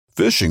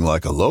Fishing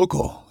like a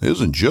local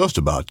isn't just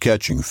about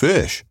catching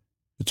fish.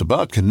 It's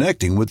about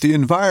connecting with the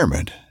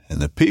environment and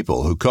the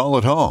people who call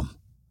it home.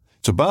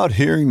 It's about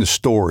hearing the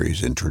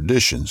stories and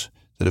traditions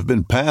that have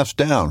been passed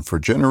down for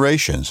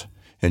generations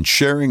and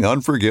sharing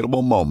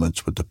unforgettable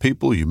moments with the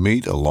people you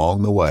meet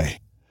along the way.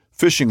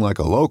 Fishing like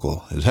a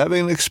local is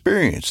having an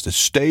experience that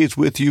stays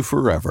with you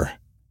forever.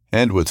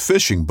 And with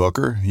Fishing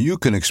Booker, you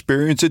can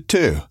experience it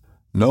too,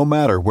 no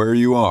matter where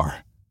you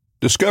are.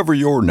 Discover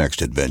your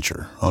next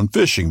adventure on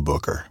Fishing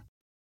Booker.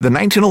 The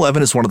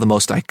 1911 is one of the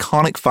most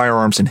iconic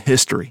firearms in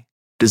history.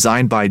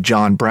 Designed by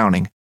John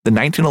Browning, the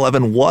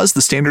 1911 was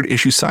the standard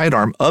issue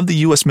sidearm of the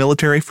U.S.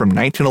 military from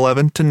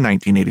 1911 to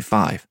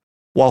 1985.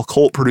 While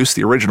Colt produced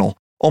the original,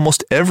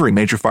 almost every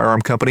major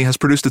firearm company has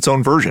produced its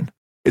own version.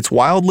 It's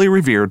wildly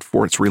revered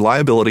for its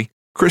reliability,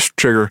 crisp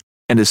trigger,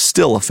 and is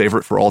still a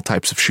favorite for all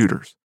types of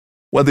shooters.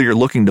 Whether you're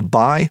looking to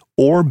buy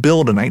or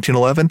build a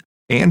 1911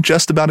 and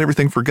just about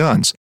everything for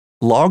guns,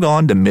 log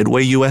on to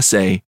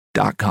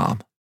MidwayUSA.com.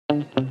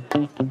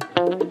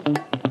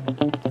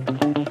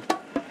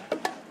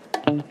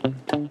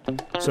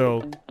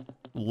 So,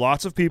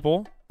 lots of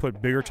people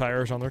put bigger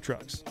tires on their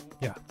trucks.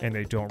 Yeah. And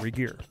they don't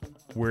re-gear.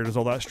 Where does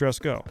all that stress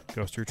go? It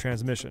goes to your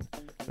transmission.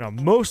 And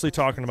I'm mostly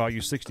talking about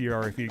you 60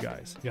 RFE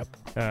guys. Yep.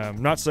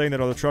 Not saying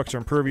that other trucks are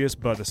impervious,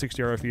 but the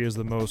 60 RFE is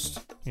the most,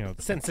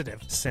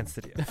 sensitive.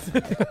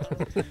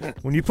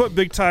 When you put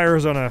big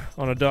tires on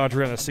a Dodge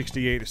Ram, a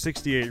 68, the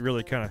 68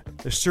 really kind of,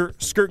 the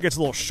skirt gets a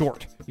little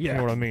short. Yeah. You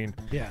know what I mean?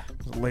 Yeah.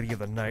 The lady of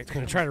the night. It's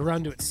going to try to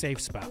run to its safe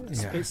spot.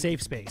 Yeah.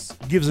 Safe space.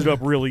 Gives it up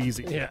real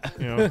easy. Yeah.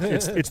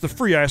 It's the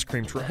free ice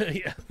cream truck.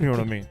 Yeah. You know what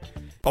I mean?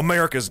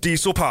 America's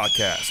Diesel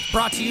Podcast.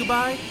 Brought to you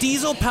by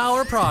Diesel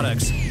Power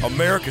Products.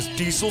 America's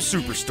Diesel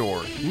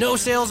Superstore. No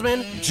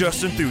salesman,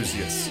 Just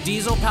enthusiasts.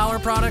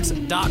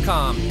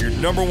 DieselPowerProducts.com. Your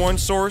number one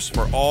source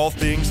for all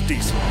things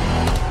diesel.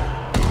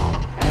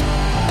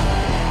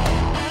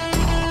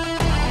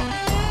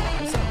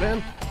 What's up,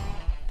 Ben?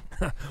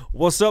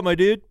 What's up, my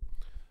dude?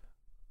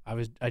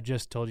 I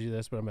just told you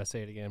this, but I'm going to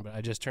say it again, but I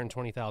just turned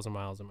 20,000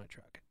 miles in my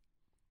truck.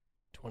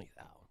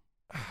 20,000.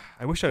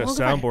 I wish I had a How long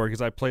have I- soundboard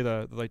because I play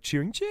the like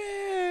cheering.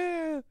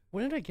 Yeah.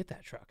 When did I get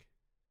that truck?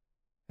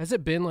 Has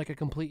it been like a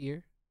complete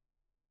year?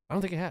 I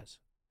don't think it has.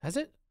 Has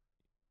it?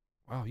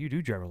 Wow, you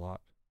do drive a lot.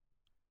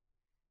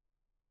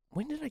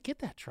 When did I get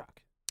that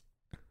truck?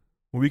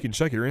 Well, we can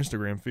check your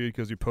Instagram feed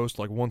because you post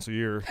like once a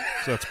year,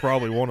 so that's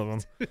probably one of them.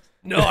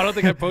 No, I don't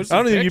think I posted I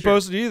don't a think you picture.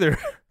 posted either.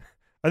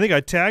 I think I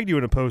tagged you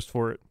in a post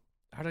for it.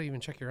 How do you even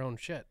check your own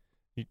shit?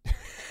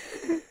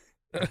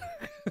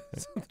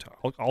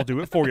 I'll do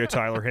it for you,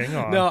 Tyler. Hang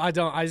on. No, I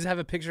don't. I just have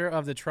a picture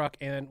of the truck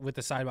and with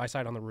the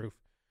side-by-side on the roof.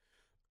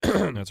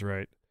 That's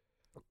right.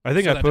 I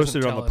think So I that posted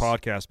it doesn't on the tell us.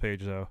 podcast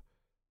page, though.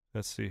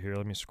 Let's see here.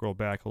 Let me scroll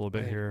back a little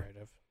bit I here. might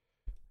have.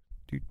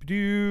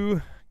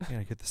 Do.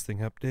 Gotta get this thing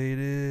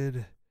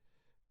updated.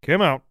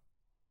 Come out.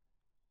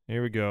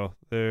 Here we go.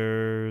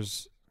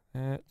 There's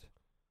that.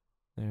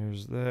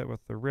 There's that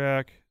with the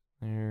rack.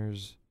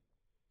 There's.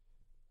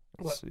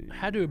 Let's see.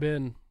 Had to have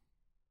been.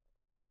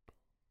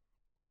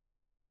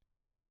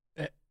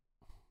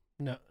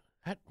 No.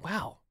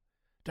 Wow.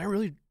 Did I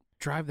really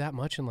drive that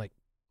much in like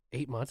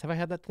 8 months? Have I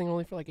had that thing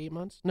only for like 8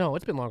 months? No,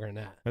 it's been longer than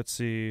that. Let's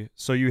see.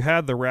 So you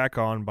had the rack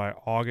on by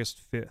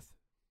August 5th.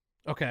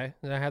 Okay.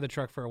 And I had the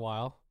truck for a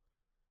while.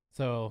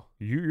 So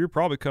You're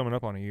probably coming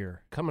up on a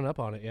year. coming up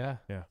on it, yeah.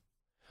 Yeah.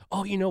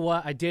 Oh, you know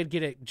what? I did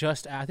get it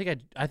just. I think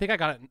I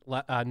got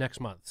it next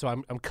month. So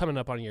I'm coming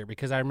up on a year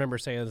because I remember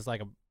saying it's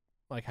like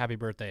happy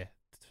birthday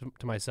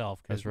to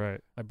myself. 'cause That's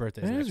right. My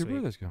birthday's Hey, next your week.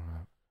 birthday's coming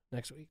up.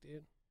 Next week,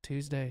 dude.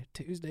 Tuesday,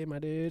 my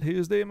dude.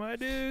 Tuesday, my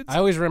dudes. I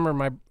always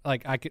remember I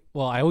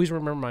always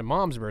remember my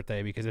mom's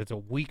birthday because it's a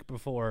week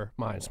before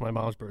mine. So my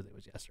mom's birthday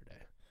was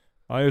yesterday.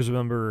 I always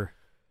remember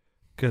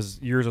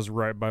because yours was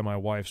right by my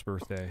wife's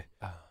birthday.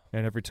 Oh.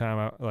 And every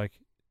time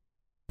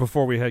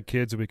before we had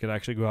kids and we could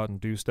actually go out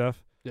and do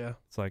stuff, Yeah.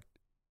 it's like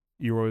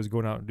you were always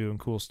going out and doing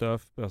cool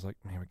stuff. But I was like,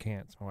 man, we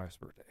can't. It's my wife's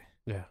birthday.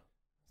 Yeah.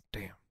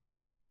 Damn.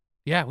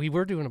 Yeah, we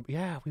were doing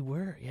we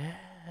were. Yeah.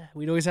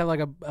 We'd always have like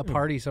a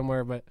party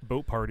somewhere, but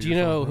Boat party. do you or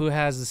know something. who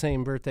has the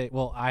same birthday?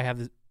 Well, I have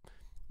let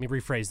me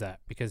rephrase that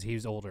because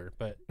he's older,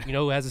 but you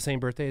know who has the same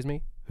birthday as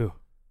me? Who?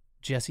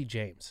 Jesse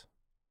James.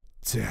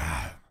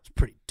 Yeah. It's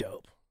pretty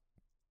dope.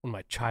 One of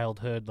my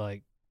childhood,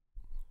 like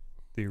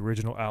The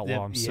original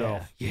outlaw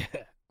himself. Yeah.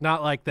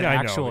 Not like the Yeah, I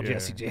know, actual yeah.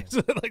 Jesse James.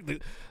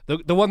 Like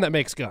the one that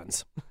makes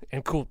guns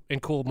and cool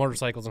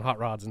motorcycles and hot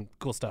rods and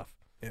cool stuff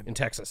in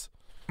Texas.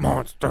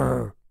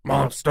 Monster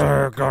I used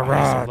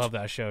to love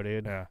that show,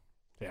 dude. Yeah.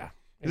 Yeah.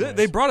 They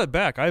Anyways. brought it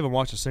back. I haven't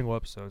watched a single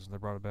episode since they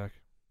brought it back.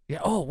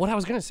 Yeah. Oh, what I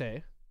was gonna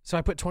say. So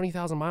I put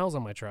 20,000 miles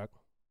on my truck.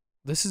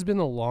 This has been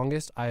the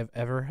longest I've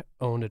ever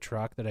owned a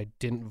truck that I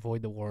didn't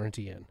void the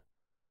warranty in.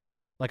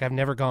 Like I've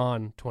never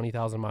gone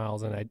 20,000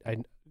 miles, and I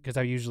because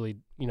I usually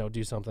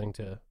do something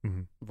to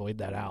void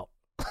that out.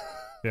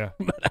 Yeah.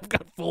 But I've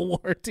got full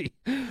warranty,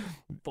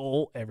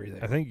 full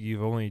everything. I think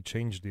you've only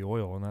changed the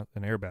oil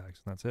and airbags,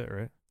 and that's it,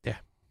 right?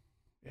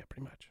 Yeah,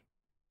 pretty much.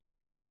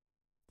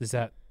 Does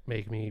that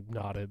make me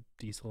not a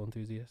diesel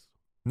enthusiast?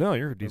 No,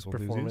 you're a Or diesel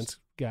performance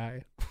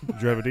guy.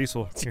 enthusiast. Drive a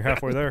diesel. You're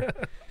halfway there.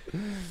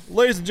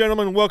 Ladies and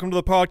gentlemen, welcome to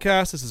the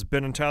podcast. This is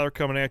Ben and Tyler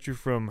coming at you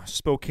from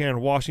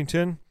Spokane,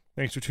 Washington.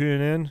 Thanks for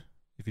tuning in.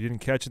 If you didn't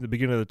catch at the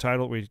beginning of the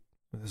title,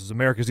 this is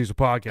America's Diesel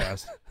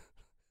Podcast.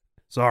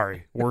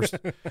 Sorry, worst.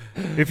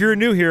 If you're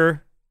new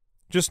here,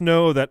 just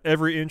know that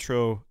every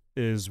intro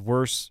is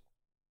worse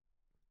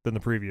than the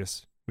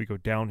previous. We go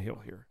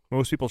downhill here.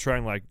 Most people try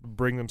and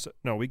bring them.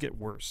 No, we get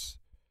worse.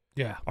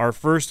 Yeah. Our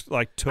first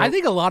I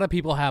think a lot of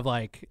people have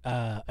a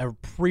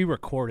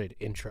pre-recorded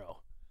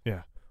intro.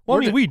 Yeah. Well,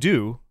 We're we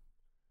do.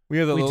 We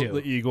have We the do.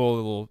 Eagle,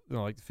 the little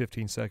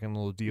 15-second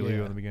little dealio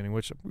Yeah. in the beginning,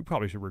 which we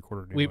probably should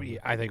record a new one.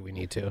 I think we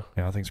need to.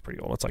 Yeah, I think it's pretty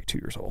old. It's like 2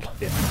 years old.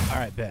 Yeah. All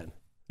right, Ben.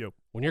 Yep.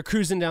 When you're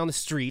cruising down the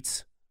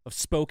streets of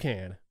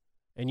Spokane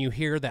and you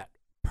hear that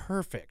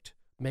perfect,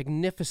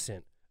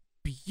 magnificent,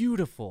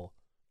 beautiful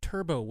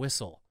turbo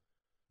whistle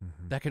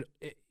that could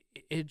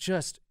it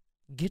just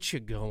gets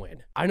you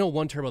going. I know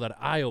one turbo that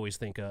I always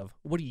think of.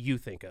 What do you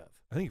think of?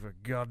 I think of a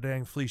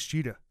goddamn fleece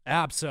cheetah.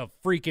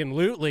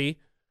 Abso-freaking-lutely.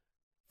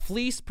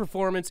 Fleece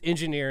Performance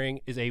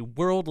Engineering is a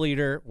world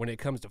leader when it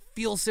comes to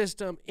fuel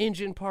system,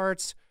 engine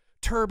parts,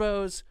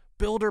 turbos,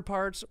 builder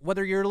parts,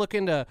 whether you're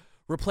looking to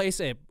replace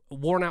a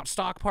worn out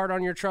stock part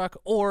on your truck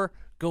or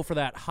go for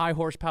that high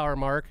horsepower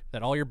mark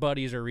that all your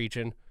buddies are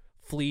reaching,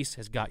 Fleece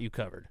has got you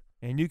covered.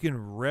 And you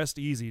can rest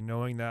easy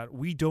knowing that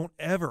we don't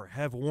ever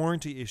have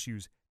warranty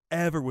issues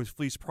ever with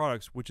Fleece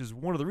products, which is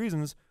one of the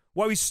reasons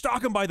why we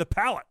stock them by the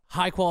pallet.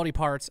 High quality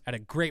parts at a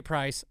great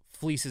price,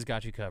 Fleece has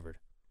got you covered.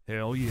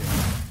 Hell yeah.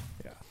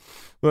 Yeah.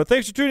 But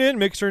thanks for tuning in.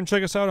 Make sure and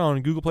check us out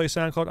on Google Play,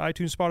 SoundCloud,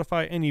 iTunes,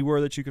 Spotify,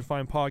 anywhere that you can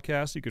find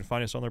podcasts. You can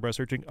find us on there by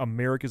searching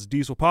America's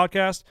Diesel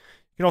Podcast.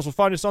 You can also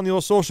find us on the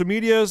old social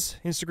medias,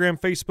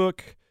 Instagram, Facebook,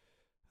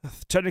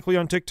 technically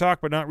on TikTok,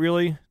 but not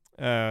really.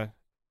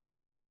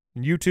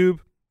 YouTube.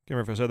 Can't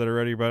remember if I said that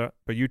already, but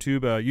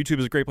YouTube. YouTube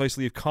is a great place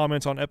to leave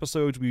comments on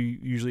episodes. We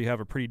usually have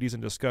a pretty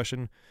decent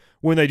discussion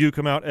when they do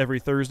come out every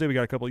Thursday. We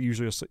got a couple of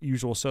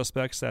usual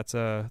suspects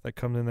that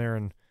come in there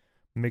and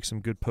make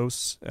some good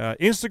posts.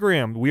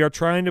 Instagram. We are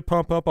trying to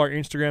pump up our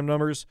Instagram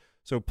numbers,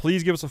 so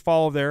please give us a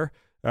follow there.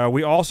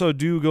 We also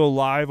do go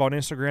live on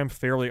Instagram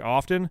fairly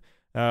often.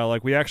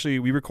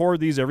 We record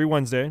these every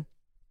Wednesday.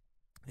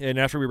 And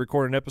after we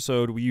record an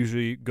episode, we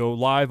usually go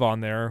live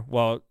on there.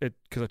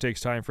 Because it takes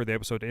time for the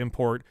episode to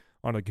import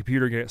on a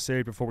computer, get it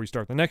saved before we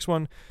start the next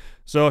one.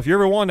 So if you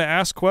ever want to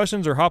ask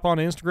questions or hop on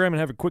Instagram and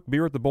have a quick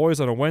beer with the boys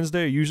on a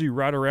Wednesday, usually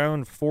right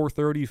around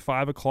 4:30,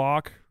 5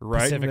 o'clock,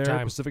 right Pacific in there,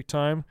 time. Pacific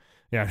time.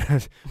 Yeah,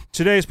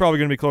 today's probably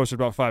going to be closer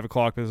to about 5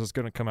 o'clock because it's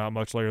going to come out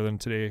much later than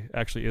today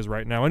actually is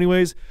right now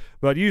anyways.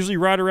 But usually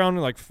right around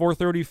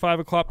 4:30, 5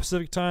 o'clock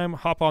Pacific time,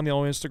 hop on the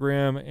old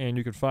Instagram and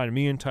you can find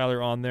me and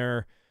Tyler on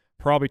there,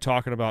 probably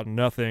talking about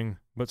nothing,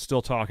 but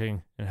still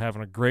talking and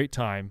having a great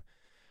time.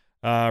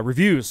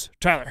 Reviews,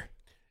 Tyler.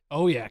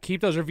 Oh, yeah.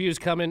 Keep those reviews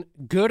coming,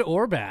 good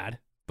or bad,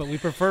 but we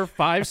prefer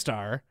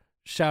 5-star.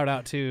 Shout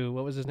out to,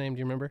 what was his name? Do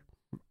you remember?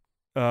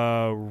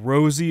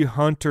 Rosie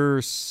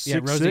Hunter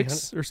 66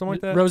 Rosie or something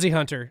like that. Rosie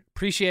Hunter.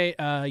 Appreciate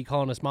you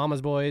calling us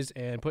mama's boys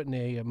and putting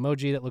a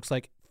emoji that looks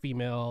like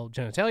female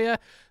genitalia.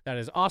 That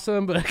is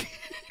awesome, but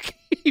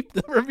keep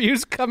the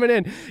reviews coming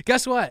in.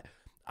 Guess what?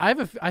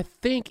 I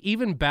think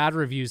even bad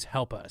reviews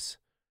help us,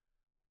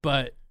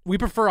 but we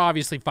prefer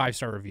obviously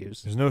 5-star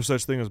reviews. There's no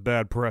such thing as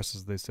bad press,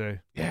 as they say.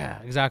 Yeah,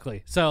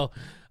 exactly. So,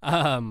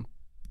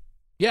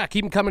 yeah,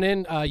 keep them coming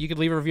in. You could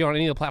leave a review on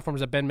any of the platforms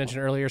that Ben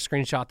mentioned earlier.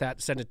 Screenshot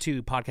that, send it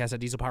to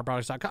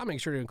podcast@dieselpowerproducts.com.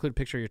 Make sure to include a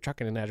picture of your truck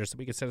and an address so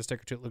we can send a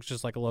sticker to it. It looks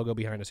just like a logo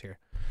behind us here.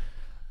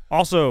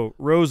 Also,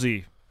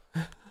 Rosie,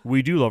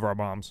 we do love our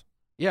moms.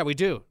 Yeah, we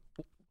do.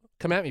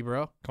 Come at me,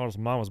 bro. Call us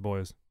mama's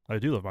boys. I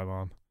do love my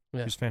mom.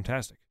 Yeah. She's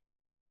fantastic.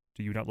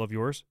 Do you not love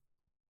yours?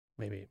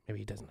 Maybe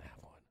he doesn't have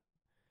one.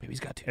 Maybe he's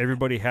got two.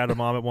 Everybody had a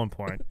mom at one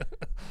point.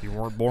 You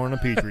weren't born in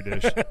a petri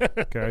dish.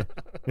 Okay.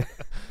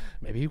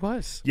 Maybe he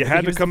was. You Maybe had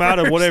he to was come the out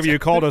of first. whatever you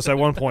called us at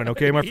one point.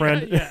 Okay, my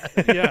friend.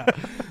 Yeah.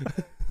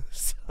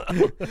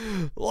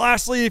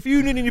 Lastly, if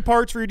you need any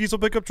parts for your diesel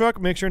pickup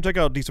truck, make sure and check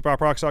out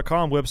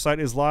dieselpowerproducts.com.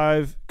 Website is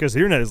live because the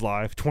internet is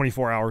live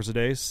 24 hours a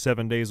day,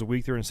 7 days a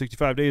week,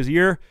 365 days a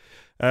year.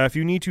 If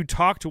you need to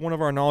talk to one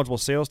of our knowledgeable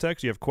sales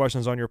techs, you have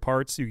questions on your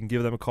parts, you can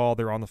give them a call.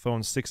 They're on the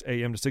phone 6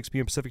 a.m. to 6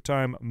 p.m. Pacific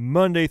time,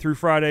 Monday through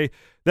Friday.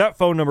 That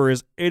phone number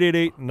is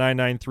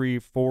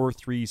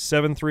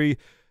 888-993-4373.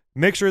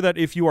 Make sure that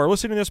if you are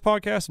listening to this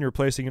podcast and you're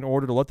placing an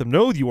order, to let them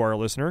know that you are a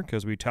listener,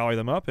 because we tally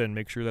them up, and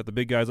make sure that the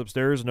big guys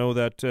upstairs know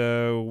that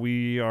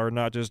we are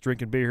not just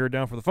drinking beer here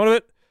down for the fun of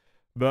it,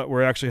 but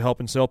we're actually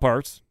helping sell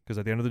parts, because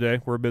at the end of the day,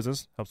 we're a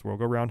business, helps the world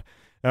go round.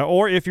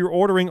 Or if you're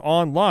ordering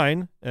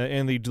online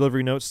in the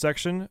delivery notes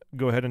section,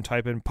 go ahead and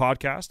type in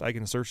podcast. I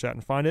can search that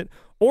and find it.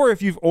 Or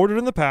if you've ordered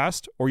in the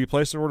past, or you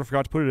placed an order,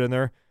 forgot to put it in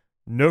there,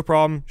 no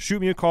problem.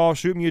 Shoot me a call,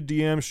 shoot me a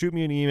DM, shoot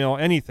me an email,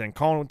 anything.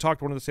 Call and talk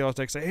to one of the sales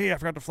techs. Say, hey, I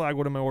forgot to flag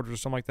one of my orders or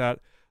something like that.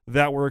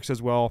 That works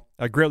as well.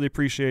 I greatly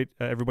appreciate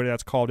everybody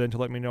that's called in to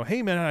let me know,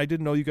 hey, man, I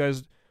didn't know you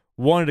guys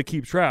wanted to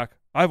keep track.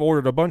 I've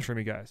ordered a bunch from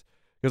you guys.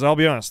 Because I'll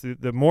be honest,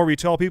 the more we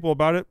tell people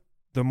about it,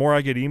 the more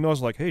I get emails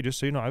like, hey, just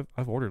so you know,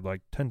 I've ordered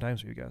like 10 times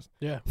for you guys.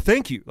 Yeah.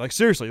 Thank you. Like,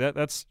 seriously,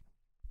 that's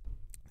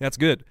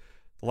good.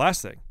 The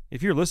last thing,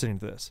 if you're listening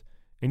to this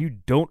and you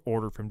don't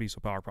order from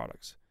Diesel Power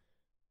Products,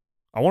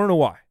 I want to know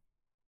why.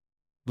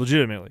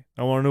 Legitimately,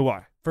 I want to know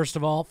why. First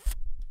of all,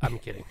 I'm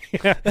kidding.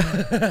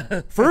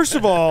 First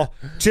of all,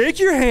 take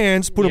your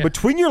hands, put them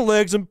between your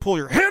legs, and pull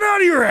your head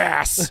out of your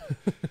ass.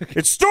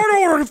 And start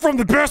ordering from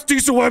the best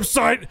diesel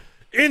website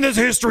in the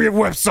history of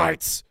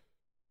websites.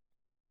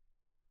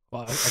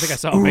 Well, I think I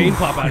saw a vein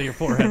pop out of your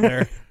forehead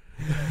there.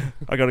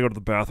 I got to go to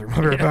the bathroom.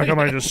 I'll be right back. I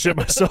might just shit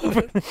myself.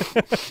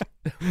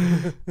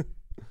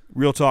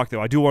 Real talk, though.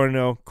 I do want to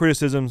know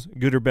criticisms,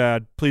 good or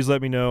bad. Please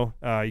let me know.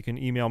 You can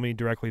email me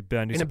directly,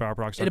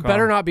 ben@dieselpowerproducts.com. It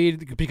better not be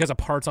because of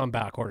parts on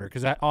back order,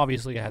 because that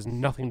obviously has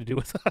nothing to do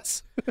with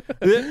us.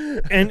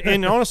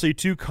 and honestly,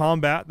 to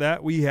combat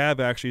that, we have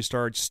actually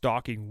started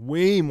stocking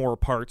way more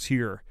parts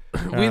here.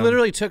 We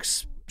literally took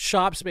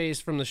shop space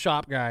from the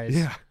shop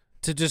guys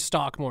to just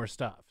stock more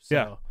stuff.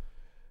 So.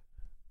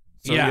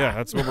 So yeah,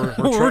 that's what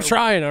we're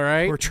trying, all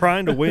right? We're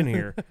trying to win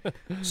here.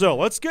 So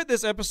let's get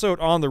this episode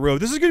on the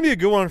road. This is going to be a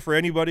good one for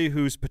anybody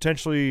who's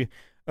potentially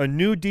a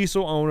new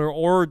diesel owner,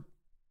 or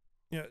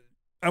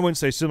I wouldn't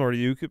say similar to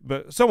you,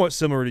 but somewhat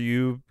similar to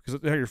you, because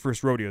it's not your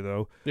first rodeo,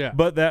 though. Yeah.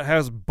 But that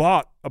has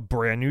bought a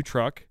brand new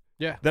truck.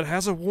 Yeah. That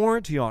has a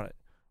warranty on it.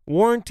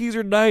 Warranties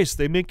are nice.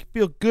 They make you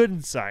feel good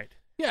inside.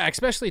 Yeah,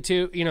 especially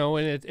too,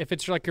 when if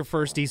it's like your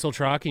first diesel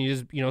truck and you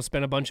just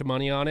spend a bunch of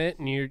money on it,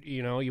 and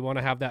you want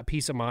to have that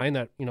peace of mind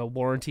that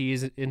warranty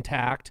is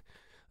intact,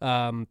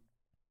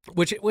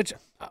 which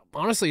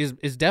honestly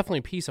is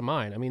definitely peace of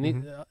mind. I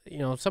mean,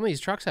 some of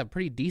these trucks have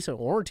pretty decent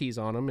warranties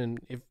on them,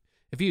 and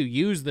if you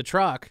use the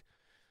truck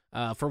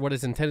for what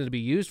it's intended to be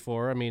used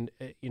for, I mean,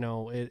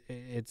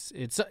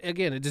 it's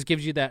again, it just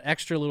gives you that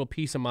extra little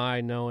peace of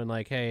mind knowing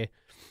like, hey,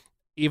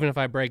 even if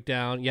I break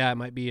down, it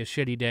might be a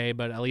shitty day,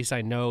 but at least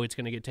I know it's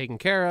going to get taken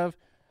care of.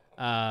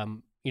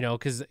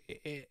 Because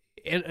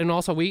and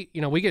also we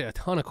get a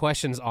ton of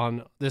questions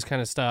on this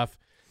kind of stuff,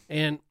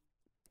 and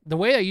the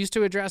way I used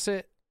to address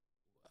it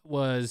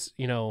was,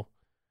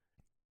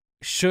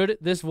 should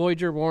this void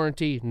your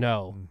warranty?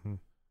 No. Mm-hmm.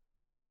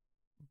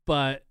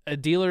 But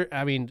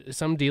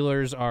some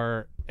dealers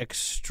are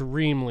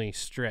extremely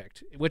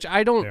strict, which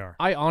I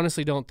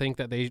honestly don't think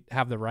that they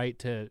have the right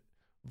to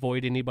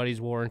void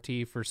anybody's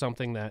warranty for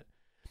something that,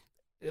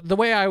 the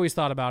way I always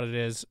thought about it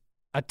is,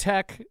 a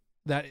tech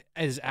that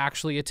is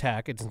actually a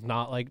tech, it's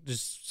not like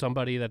just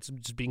somebody that's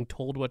just being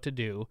told what to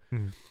do,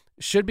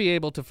 should be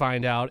able to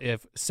find out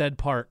if said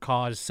part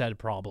caused said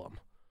problem.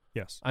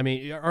 Yes. I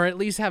mean, or at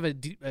least have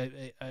an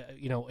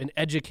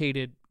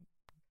educated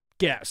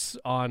guess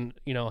on,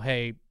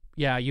 hey,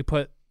 yeah, you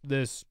put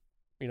this,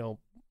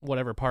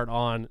 whatever part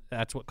on,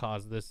 that's what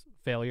caused this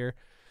failure.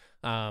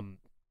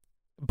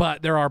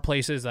 But there are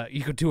places that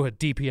you could do a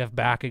DPF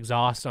back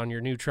exhaust on your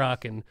new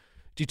truck, and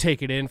you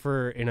take it in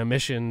for an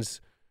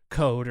emissions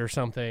code or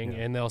something,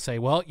 and they'll say,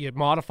 well, you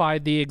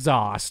modified the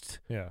exhaust.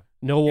 Yeah.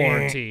 No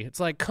warranty. It's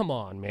like, come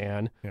on,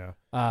 man. Yeah.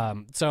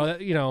 So,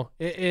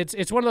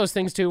 it's one of those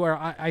things, too, where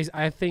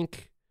I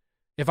think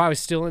if I was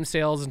still in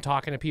sales and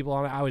talking to people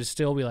on it, I would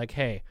still be like,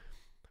 hey,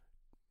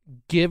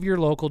 give your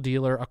local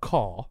dealer a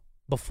call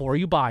before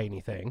you buy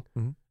anything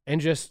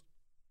and just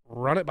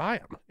run it by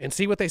them and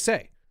see what they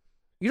say.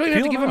 You don't even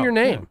have to give them your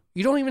name. Yeah.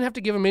 You don't even have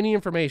to give them any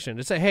information.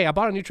 Just say, hey, I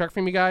bought a new truck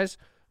from you guys,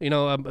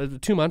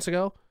 2 months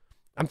ago.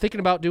 I'm thinking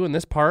about doing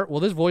this part. Will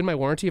this void my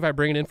warranty if I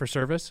bring it in for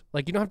service?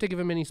 Like, you don't have to give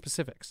them any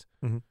specifics.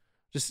 Mm-hmm.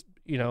 Just,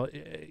 well,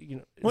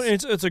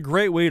 it's a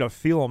great way to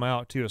feel them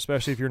out, too,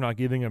 especially if you're not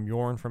giving them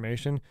your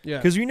information. Yeah.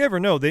 Because you never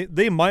know.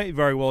 They might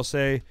very well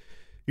say,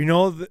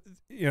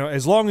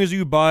 as long as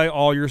you buy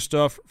all your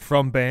stuff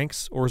from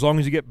Banks, or as long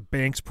as you get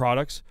Banks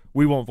products,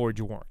 we won't void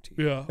your warranty.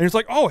 Yeah. And it's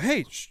like, oh,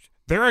 hey,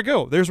 there I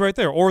go. There's right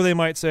there. Or they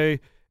might say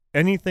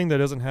anything that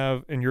doesn't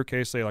have, in your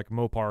case, say like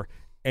Mopar,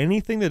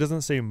 anything that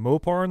doesn't say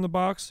Mopar in the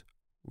box,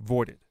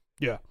 voided.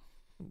 Yeah.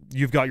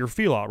 You've got your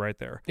feel out right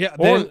there. Yeah.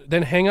 Or,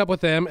 then hang up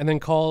with them and then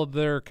call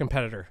their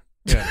competitor.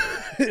 Yeah.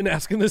 And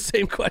ask them the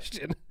same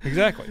question.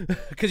 Exactly.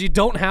 Because you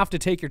don't have to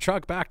take your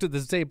truck back to the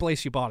same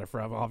place you bought it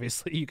from,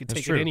 obviously. You can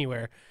take it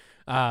anywhere.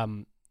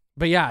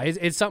 But yeah,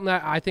 it's something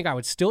that I think I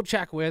would still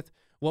check with.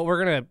 What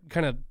we're going to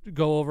kind of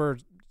go over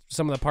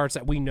some of the parts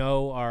that we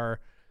know are,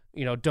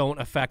 don't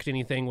affect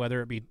anything,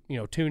 whether it be,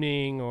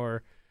 tuning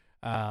or,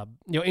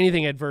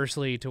 anything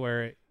adversely to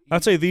where.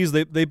 I'd say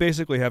they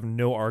basically have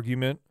no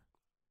argument.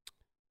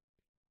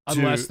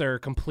 Unless they're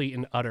complete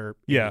and utter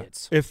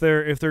idiots. If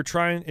they're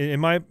trying, in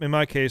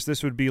my case,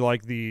 this would be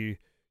like you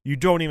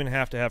don't even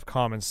have to have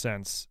common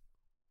sense.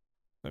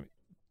 I mean,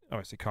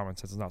 obviously common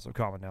sense is not so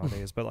common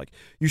nowadays, but like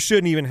you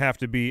shouldn't even have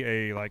to be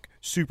a like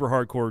super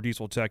hardcore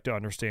diesel tech to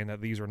understand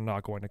that these are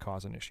not going to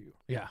cause an issue.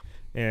 Yeah.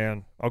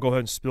 And I'll go ahead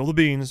and spill the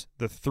beans.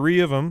 The three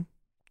of them: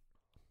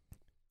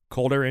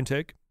 cold air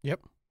intake.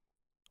 Yep.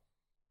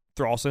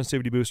 Throttle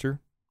sensitivity booster.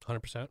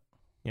 100%.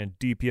 And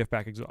DPF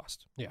back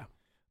exhaust. Yeah.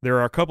 There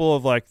are a couple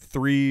of I'd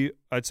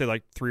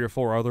say 3 or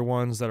 4 other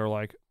ones that are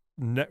like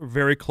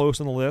very close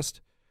on the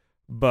list.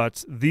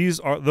 But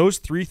those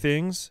three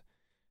things.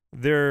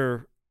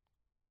 They're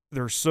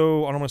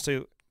so, I don't want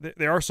to say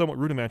they are somewhat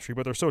rudimentary,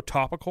 but they're so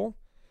topical.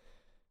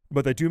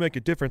 But they do make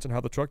a difference in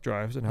how the truck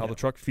drives and how the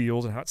truck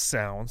feels and how it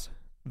sounds.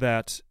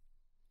 That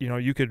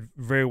you could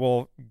very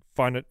well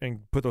find it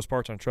and put those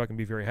parts on a truck and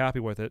be very happy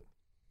with it,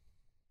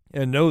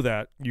 and know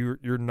that you're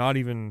not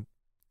even,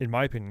 in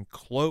my opinion,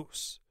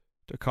 close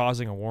to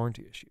causing a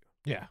warranty issue.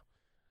 Yeah.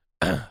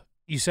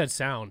 You said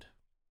sound.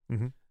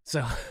 Mm-hmm.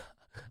 So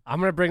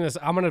I'm going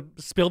to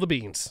spill the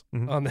beans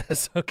on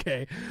this.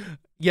 Okay.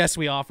 Yes,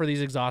 we offer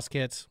these exhaust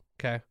kits.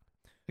 Okay.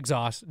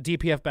 Exhaust,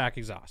 DPF back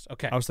exhaust.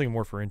 Okay. I was thinking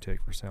more for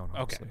intake for sound,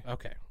 honestly.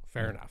 Okay.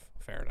 Fair enough.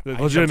 I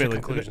Legitimately. jumped to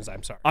conclusions.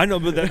 I'm sorry. I know,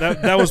 but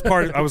that was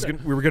part.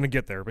 We were going to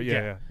get there, but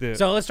yeah.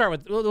 So let's start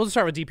with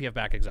DPF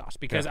back exhaust,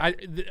 because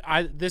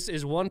this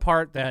is one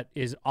part that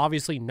is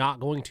obviously not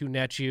going to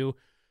net you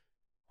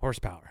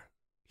horsepower,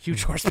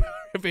 huge horsepower,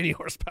 if any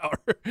horsepower,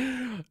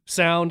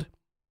 sound.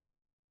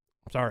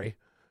 Sorry,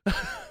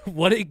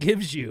 what it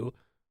gives you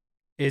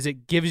is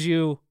it gives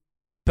you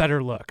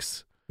better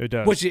looks. It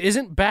does, which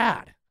isn't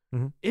bad.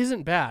 Mm-hmm.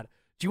 Isn't bad.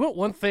 Do you want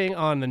one thing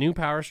on the new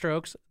Power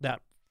Strokes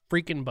that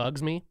freaking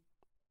bugs me?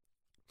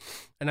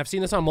 And I've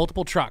seen this on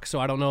multiple trucks, so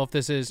I don't know if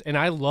this is. And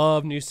I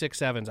love new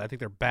 6.7s. I think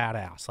they're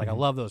badass. Like I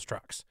love those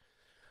trucks.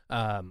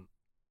 The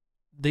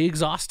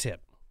exhaust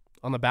tip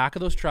on the back of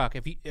those trucks.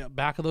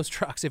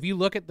 If you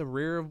look at the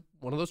rear of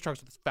one of those trucks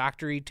with this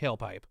factory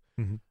tailpipe,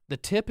 the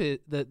tip is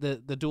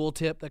the dual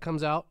tip that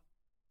comes out.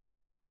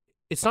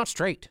 It's not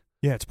straight.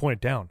 Yeah, it's pointed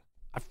down.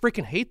 I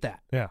freaking hate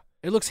that. Yeah,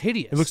 it looks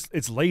hideous.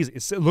 It's lazy.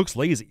 It looks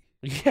lazy.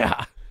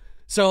 Yeah.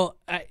 So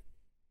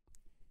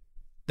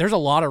there's a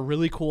lot of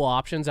really cool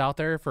options out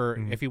there for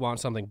if you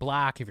want something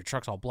black, if your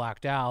truck's all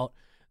blacked out.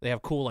 They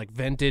have cool like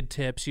vented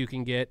tips you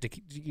can get to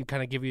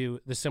kind of give you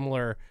the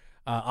similar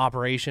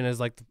operation as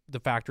like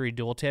the factory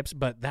dual tips.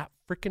 But that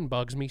freaking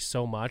bugs me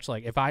so much.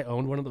 Like if I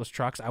owned one of those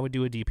trucks, I would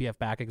do a DPF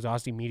back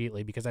exhaust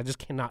immediately, because I just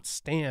cannot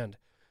stand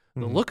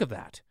the look of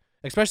that.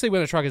 Especially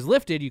when a truck is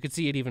lifted, you could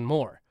see it even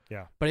more.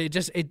 Yeah. But it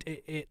just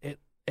it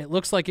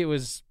looks like it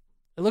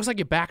looks like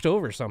you backed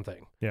over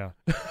something. Yeah.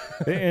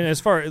 And as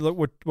far as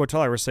what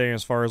Tyler was saying,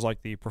 as far as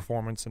like the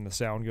performance and the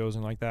sound goes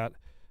and like that,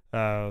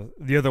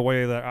 the other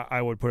way that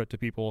I would put it to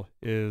people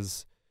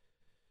is,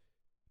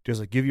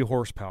 does it give you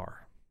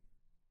horsepower?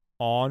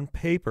 On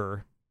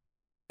paper,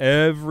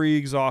 every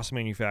exhaust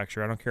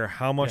manufacturer, I don't care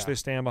how much they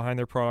stand behind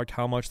their product,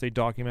 how much they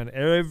document,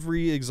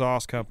 every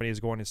exhaust company is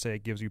going to say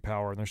it gives you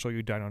power, and they'll show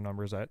you dyno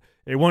numbers that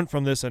it went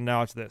from this and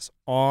now it's this.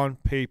 On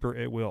paper,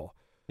 it will.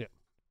 Yeah.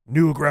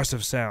 New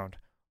aggressive sound.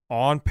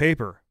 On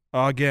paper,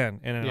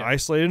 again, in an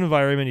isolated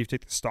environment, you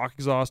take the stock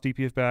exhaust,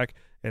 DPF back,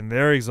 and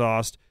their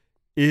exhaust.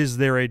 Is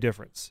there a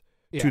difference?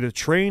 Yeah. To the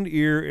trained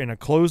ear in a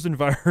closed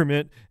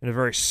environment, in a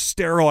very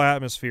sterile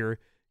atmosphere,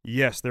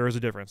 yes, there is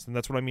a difference. And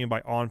that's what I mean by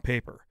on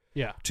paper.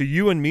 Yeah. To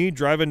you and me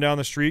driving down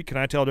the street, can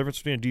I tell a difference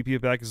between a DPF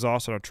back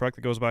exhaust and a truck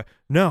that goes by?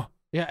 No.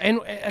 Yeah.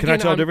 And again, can I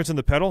tell a difference in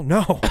the pedal?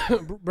 No.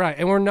 Right.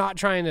 And we're not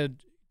trying to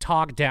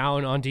talk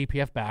down on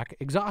DPF back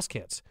exhaust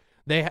kits.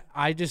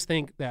 I just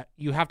think that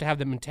you have to have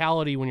the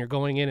mentality when you're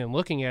going in and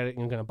looking at it and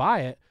you're going to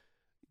buy it,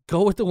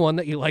 go with the one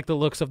that you like the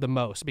looks of the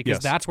most, because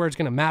that's where it's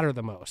going to matter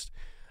the most.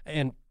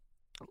 And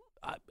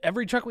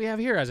every truck we have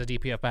here has a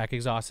DPF back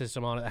exhaust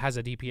system on it that has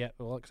a DPF,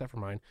 well, except for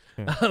mine.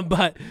 Yeah.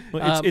 But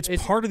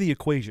it's part of the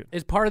equation.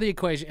 It's part of the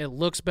equation. It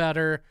looks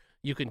better.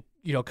 You can,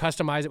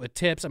 customize it with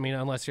tips. I mean,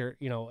 unless you're,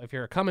 if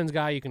you're a Cummins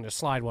guy, you can just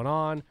slide one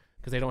on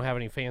because they don't have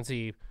any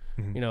fancy,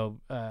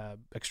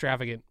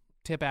 extravagant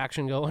tip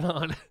action going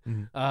on.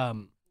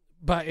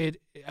 But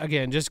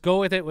again, just go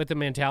with it with the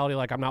mentality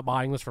like, I'm not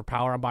buying this for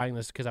power. I'm buying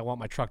this because I want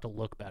my truck to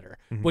look better,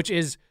 which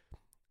is,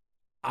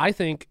 I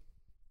think,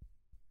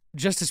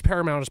 just as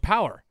paramount as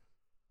power.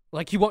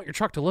 Like, you want your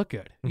truck to look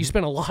good. You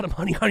spend a lot of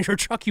money on your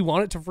truck. You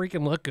want it to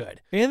freaking look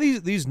good. And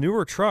these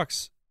newer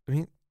trucks, I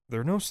mean,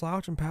 they're no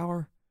slouch in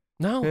power.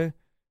 No. Okay?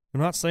 I'm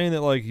not saying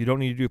that, like, you don't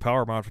need to do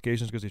power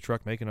modifications because your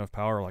truck make enough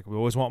power. Like, we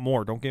always want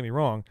more. Don't get me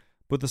wrong.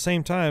 But at the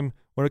same time,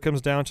 when it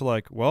comes down to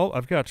like, well,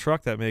 I've got a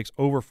truck that makes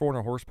over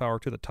 400 horsepower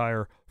to the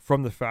tire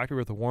from the factory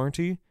with a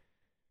warranty.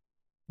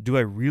 Do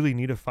I really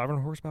need a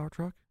 500 horsepower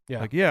truck?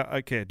 Yeah. Like, yeah,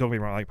 okay, don't be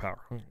wrong, I like power.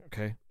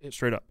 Okay,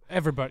 straight up.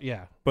 Everybody,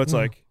 yeah. But it's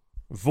like,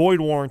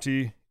 void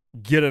warranty,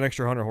 get an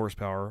extra 100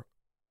 horsepower,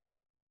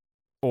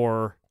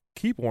 or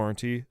keep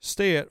warranty,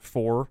 stay at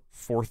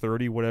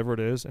 430, whatever it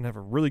is, and have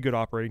a really good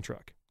operating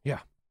truck. Yeah.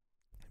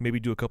 Maybe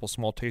do a couple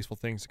small tasteful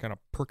things to kind of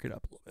perk it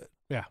up a little bit.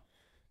 Yeah.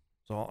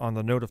 So on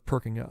the note of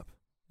perking up,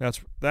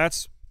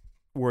 that's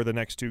where the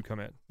next two come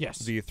in. Yes.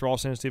 The throttle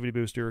sensitivity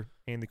booster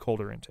and the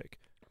colder intake.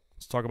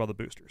 Let's talk about the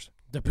boosters.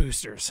 The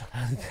boosters.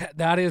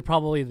 That is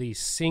probably the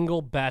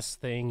single best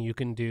thing you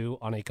can do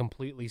on a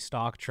completely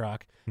stock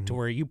truck, to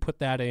where you put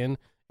that in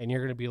and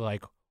you're going to be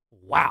like,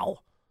 wow.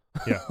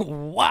 Yeah.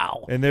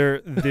 Wow. And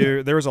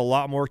there's a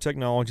lot more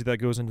technology that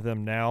goes into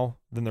them now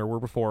than there were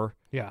before.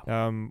 Yeah.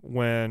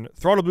 When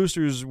throttle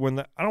boosters, I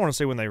don't want to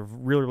say when they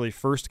really, really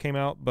first came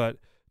out, but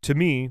to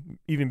me,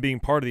 even being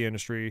part of the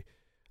industry,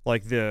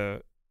 like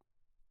the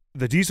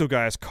diesel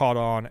guys caught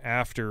on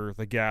after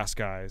the gas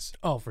guys.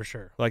 Oh, for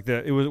sure. Like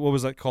what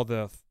was that called?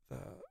 The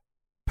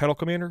Pedal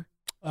Commander?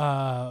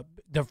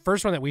 The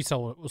first one that we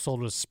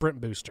sold was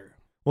Sprint Booster.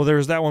 Well, there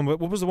was that one, but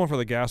what was the one for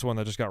the gas one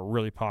that just got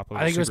really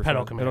popular? I think it was Super Pedal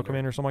fun? Commander. Pedal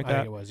Commander or something like I that.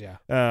 think it was, yeah.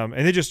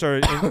 And they just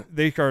started,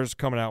 they started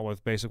coming out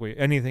with basically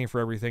anything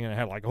for everything, and it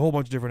had like a whole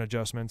bunch of different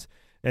adjustments.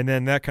 And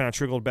then that kind of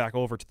trickled back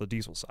over to the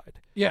diesel side.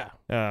 Yeah.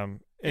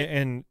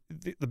 And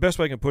the best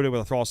way I can put it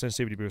with a throttle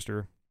sensitivity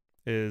booster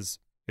is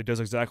it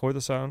does exactly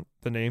what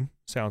the name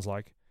sounds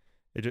like.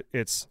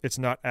 It's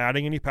not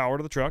adding any power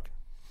to the truck.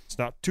 It's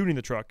not tuning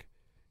the truck.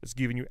 It's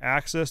giving you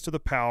access to the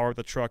power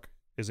the truck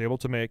is able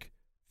to make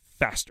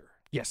faster.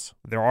 Yes.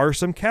 There are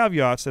some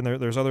caveats, and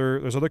there's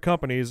other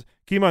companies.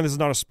 Keep in mind, this is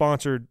not a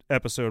sponsored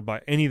episode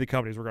by any of the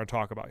companies we're going to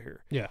talk about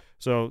here. Yeah.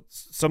 So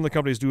some of the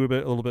companies do a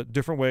little bit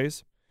different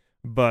ways,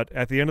 but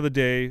at the end of the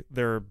day,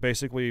 they're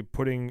basically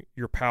putting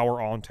your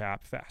power on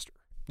tap faster.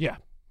 Yeah.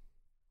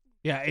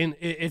 Yeah, and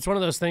it's one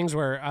of those things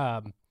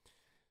where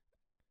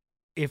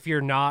if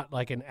you're not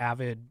like an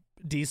avid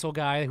diesel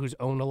guy who's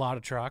owned a lot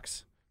of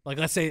trucks, like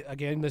let's say,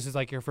 again, this is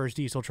like your first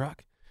diesel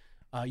truck,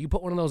 you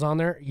put one of those on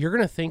there, you're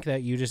going to think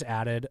that you just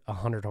added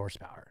 100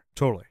 horsepower.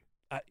 Totally.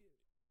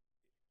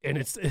 And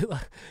it's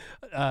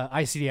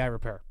ICDI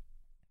repair.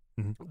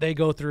 Mm-hmm. They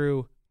go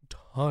through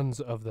tons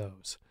of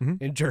those.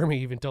 Mm-hmm. And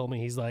Jeremy even told me,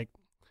 he's like,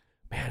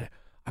 man,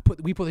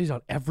 we put these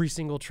on every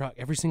single truck,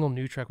 every single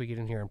new truck we get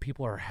in here, and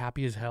people are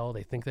happy as hell.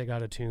 They think they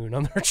got a tune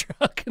on their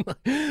truck.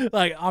 And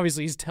like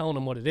obviously he's telling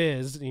them what it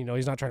is. You know,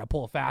 he's not trying to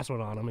pull a fast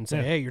one on them and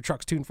say, hey, your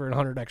truck's tuned for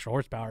 100 extra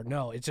horsepower.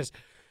 No, it's just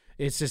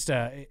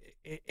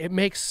it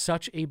makes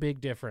such a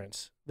big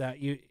difference that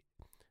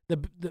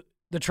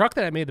the truck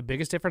that I made the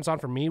biggest difference on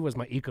for me was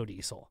my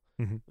EcoDiesel.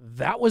 Mm-hmm.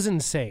 That was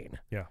insane.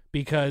 Yeah.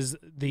 Because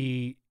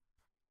the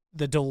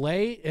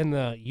delay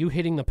in you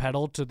hitting the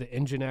pedal to the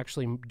engine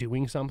actually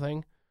doing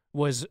something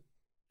was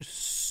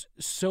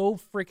so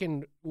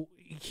freaking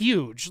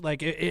huge.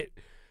 Like it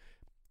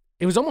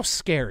was almost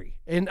scary.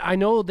 And I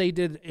know they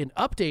did an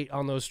update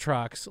on those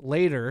trucks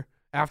later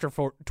after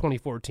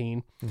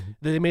 2014. Mm-hmm.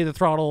 They made the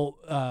throttle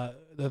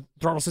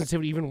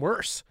sensitivity even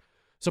worse.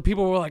 So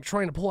people were like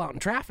trying to pull out in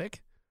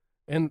traffic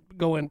and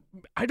going,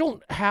 I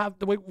don't have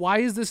the way.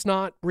 Why is this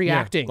not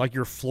reacting? Yeah, like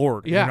you're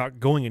floored. Yeah. You're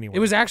not going anywhere. It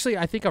was actually,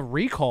 I think, a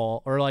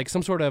recall or like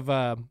some sort of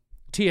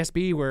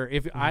TSB where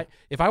if I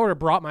would have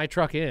brought my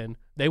truck in,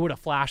 they would have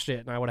flashed it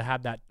and I would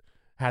have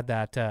had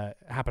that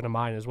happen to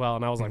mine as well.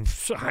 And I was like,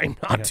 I'm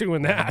not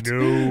doing that.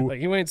 No.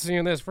 Like, you ain't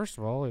seeing this. First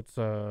of all, it's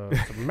a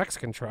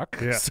Mexican truck.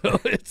 Yeah. So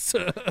it's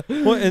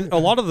well, and a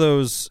lot of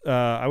those,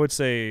 I would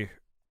say,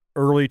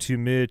 early to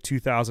mid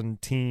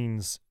 2000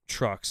 teens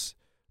trucks.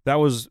 That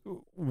was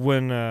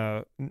when,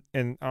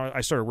 and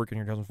I started working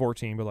here in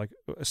 2014, but like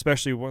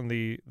especially when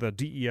the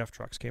DEF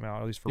trucks came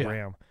out, at least for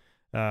Ram.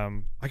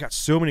 I got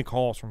so many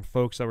calls from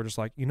folks that were just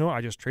like,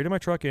 I just traded my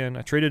truck in.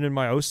 I traded in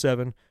my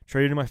 07,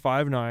 traded in my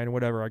 5.9,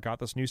 whatever. I got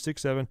this new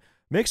 6.7.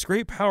 Makes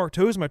great power,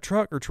 tows my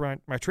truck or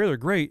my trailer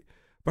great.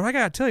 But I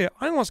got to tell you,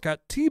 I almost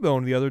got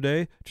T-boned the other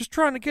day just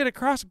trying to get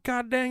across a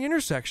goddamn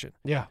intersection.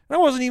 Yeah. And I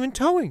wasn't even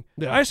towing.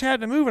 Yeah. I just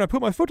had to move, and I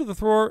put my foot to the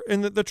floor,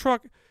 and the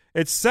truck,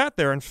 it sat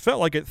there and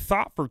felt like it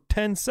thought for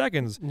 10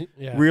 seconds.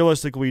 Yeah.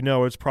 Realistically,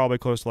 no, it's probably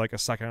close to like a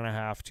second and a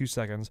half, 2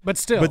 seconds. But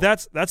still. But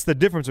that's the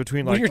difference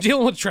between when like... you're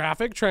dealing with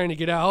traffic trying to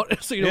get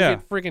out so you don't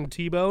get freaking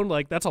T-boned,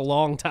 like that's a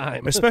long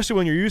time. Especially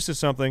when you're used to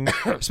something,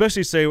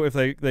 especially say if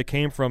they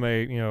came from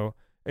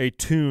a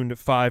tuned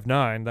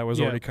 5.9 that was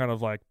already kind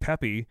of like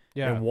peppy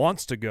and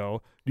wants to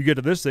go. You get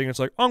to this thing, it's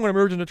like, I'm going to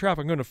merge into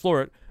traffic. I'm going to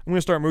floor it. I'm going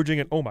to start merging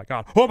it. Oh my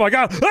God.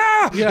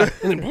 Ah! Yeah.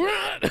 And then,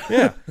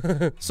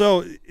 yeah.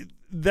 So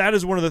that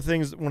is one of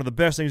the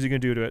best things you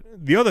can do to it.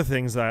 The other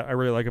things that I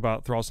really like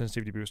about throttle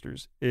sensitivity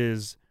boosters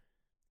is,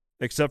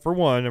 except for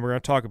one, and we're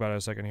going to talk about it in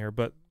a second here,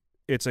 but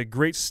it's a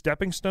great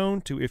stepping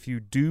stone to if you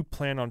do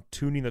plan on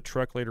tuning the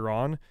truck later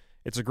on,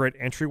 it's a great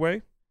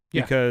entryway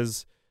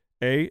because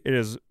it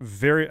is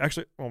very,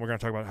 actually, we're going to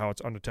talk about how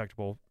it's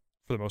undetectable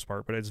for the most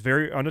part, but it's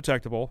very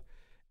undetectable.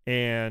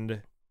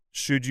 And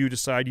should you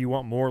decide you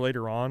want more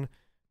later on,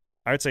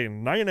 I'd say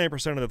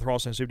 99% of the throttle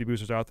sensitivity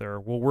boosters out there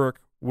will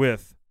work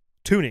with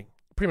tuning.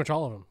 pretty much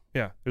all of them.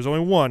 Yeah, there's only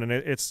one, and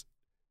it's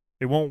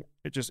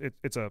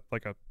a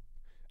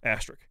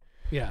asterisk.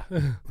 Yeah.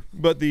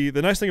 But the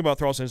nice thing about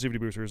throttle sensitivity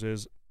boosters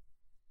is,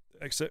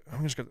 Banks,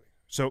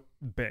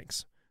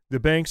 the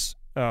Banks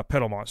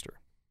Pedal Monster,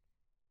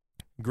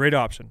 great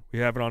option. We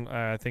have it on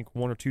I think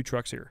one or two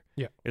trucks here.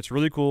 Yeah, it's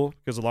really cool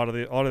because a lot of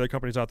the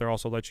companies out there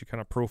also let you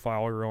kind of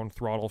profile your own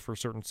throttle for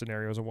certain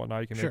scenarios and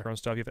whatnot. You can make your own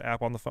stuff. You have the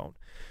app on the phone.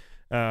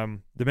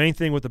 The main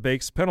thing with the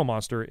Banks Pedal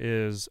Monster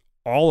is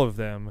all of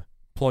them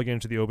plug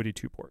into the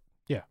OBD2 port.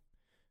 Yeah.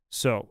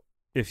 So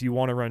if you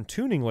want to run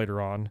tuning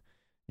later on,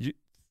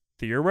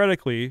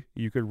 theoretically,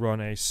 you could run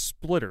a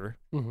splitter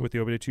with the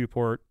OBD2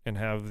 port and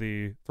have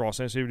the throttle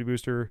sensitivity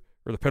booster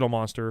or the pedal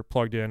monster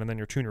plugged in and then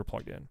your tuner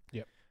plugged in.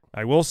 Yep.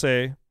 I will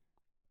say,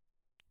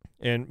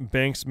 and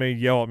Banks may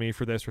yell at me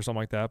for this or something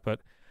like that, but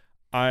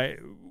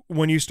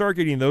when you start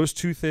getting those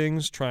two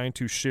things trying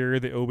to share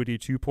the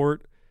OBD2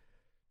 port,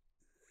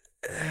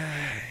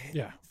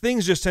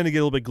 things just tend to get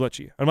a little bit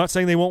glitchy. I'm not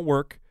saying they won't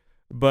work,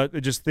 but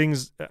it just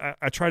things.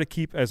 I try to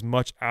keep as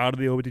much out of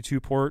the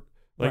OBD2 port.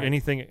 Like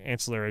anything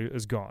ancillary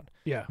is gone.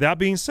 Yeah. That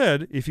being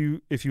said, if you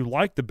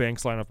like the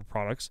Banks lineup of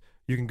products,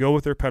 you can go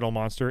with their pedal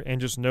monster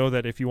and just know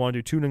that if you want to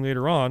do tuning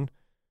later on,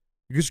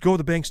 you just go with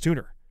the Banks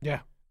tuner. Yeah.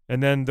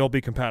 And then they'll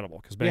be compatible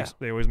because Banks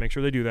they always make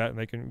sure they do that, and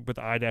they can put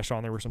the iDash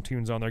on there with some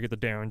tunes on there, get the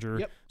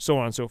Derringer, so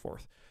on and so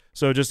forth.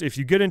 So just if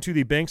you get into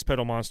the Banks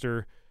pedal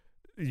monster,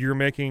 you're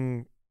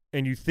making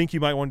and you think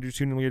you might want to do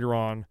tuning later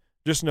on,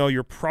 just know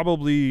you're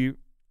probably,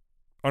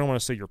 I don't want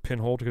to say you're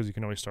pinholed because you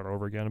can always start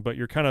over again, but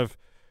you're kind of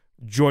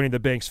joining the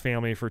Banks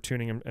family for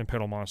tuning and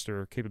pedal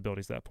monster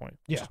capabilities at that point.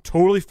 Yeah.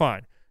 Totally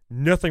fine.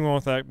 Nothing wrong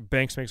with that.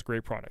 Banks makes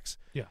great products.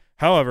 Yeah.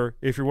 However,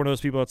 if you're one of those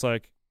people that's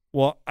like,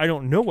 well, I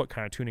don't know what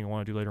kind of tuning I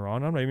want to do later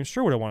on, I'm not even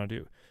sure what I want to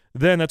do,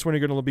 then that's when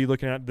you're going to be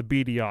looking at the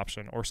BD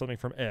option or something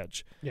from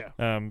Edge.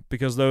 Yeah.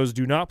 Because those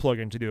do not plug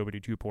into the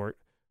OBD2 port,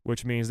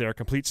 which means they're a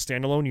complete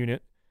standalone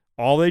unit.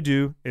 All they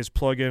do is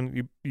plug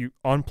in, you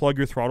unplug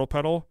your throttle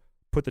pedal,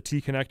 put the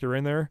T connector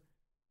in there.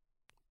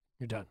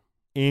 You're done.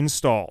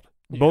 Installed.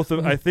 Yeah. Both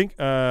of, I think,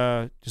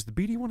 does the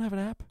BD one have an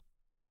app?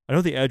 I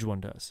know the Edge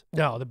one does.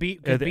 No, the the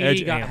BD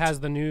Edge Amped.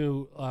 has the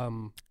new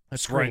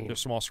That's screen. right, the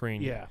small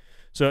screen. Yeah.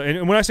 So,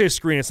 and when I say a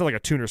screen, it's not like a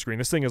tuner screen.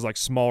 This thing is like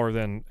smaller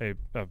than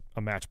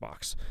a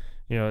Matchbox.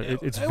 You know,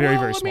 it's very,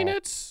 very small. I mean,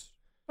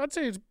 I'd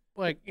say it's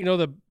like, you know,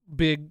 the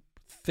big,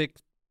 thick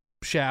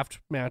shaft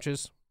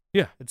matches.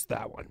 Yeah. It's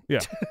that one. Yeah.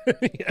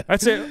 Yeah.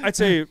 I'd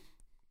say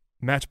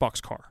Matchbox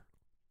car.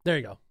 There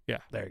you go. Yeah.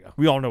 There you go.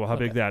 We all know how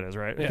big Okay. that is,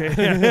 right? Yeah.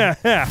 Okay.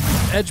 Yeah.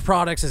 Edge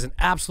Products is an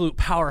absolute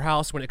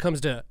powerhouse when it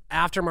comes to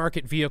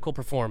aftermarket vehicle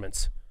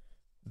performance.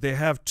 They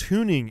have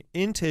tuning,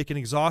 intake, and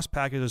exhaust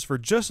packages for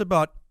just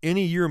about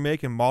any year,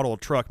 make, and model of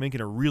truck,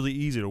 making it really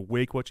easy to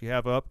wake what you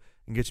have up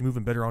and get you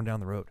moving better on down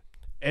the road.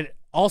 And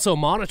also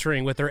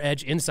monitoring with their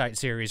Edge Insight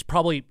series,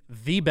 probably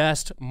the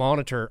best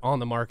monitor on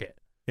the market.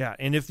 Yeah,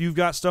 and if you've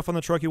got stuff on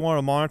the truck you want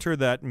to monitor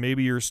that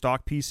maybe your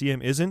stock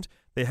PCM isn't,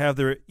 they have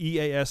their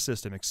EAS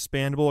system,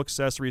 Expandable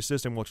Accessory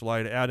System, which allow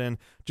you to add in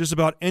just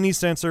about any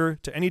sensor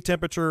to any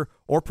temperature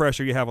or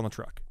pressure you have on the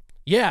truck.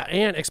 Yeah,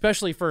 and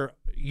especially for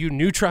you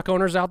new truck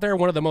owners out there,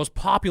 one of the most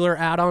popular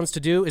add-ons to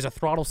do is a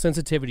throttle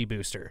sensitivity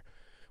booster,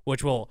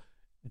 which will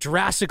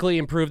drastically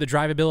improve the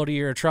drivability of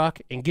your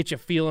truck and get you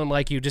feeling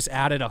like you just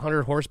added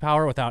 100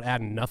 horsepower without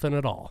adding nothing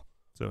at all.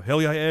 So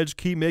hell yeah, Edge,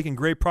 keep making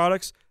great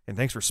products, and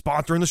thanks for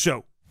sponsoring the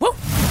show. Woo!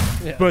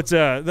 Yeah. But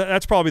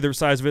that's probably the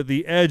size of it.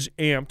 The Edge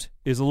Amped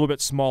is a little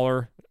bit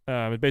smaller.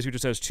 It basically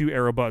just has two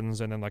arrow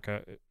buttons and then like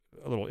a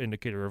little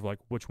indicator of like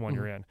which one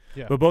you're in.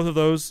 Yeah. But both of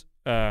those,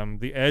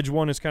 the Edge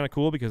one is kind of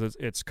cool because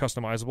it's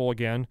customizable.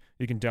 Again,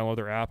 you can download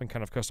their app and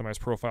kind of customize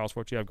profiles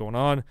for what you have going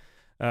on.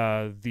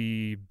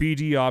 The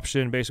BD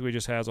option basically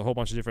just has a whole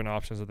bunch of different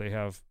options that they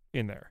have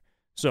in there.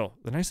 So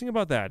the nice thing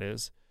about that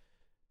is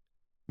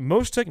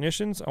most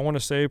technicians, I want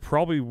to say,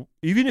 probably,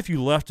 even if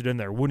you left it in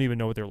there, wouldn't even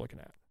know what they're looking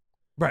at.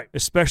 Right.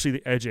 Especially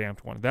the Edge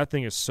Amped one. That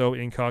thing is so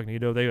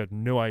incognito, they had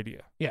no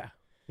idea. Yeah.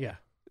 Yeah.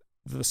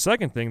 The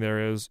second thing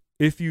there is,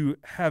 if you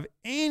have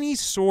any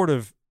sort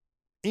of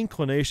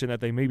inclination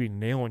that they may be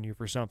nailing you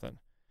for something,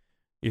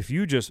 if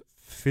you just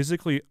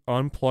physically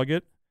unplug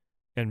it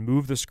and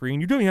move the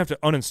screen, you don't even have to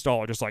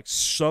uninstall it. Just like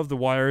shove the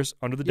wires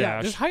under the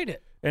dash. Just hide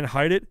it. And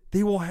hide it.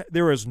 They will.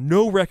 There is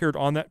no record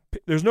on that.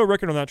 There's no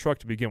record on that truck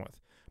to begin with.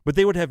 But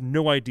they would have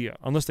no idea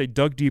unless they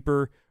dug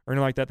deeper or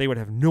anything like that. They would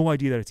have no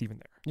idea that it's even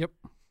there. Yep.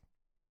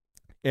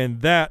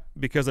 And that,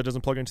 because it doesn't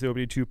plug into the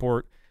OBD2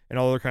 port and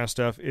all other kind of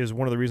stuff, is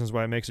one of the reasons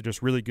why it makes it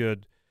just really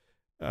good.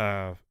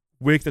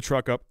 Wake the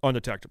truck up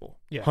undetectable.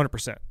 Yeah.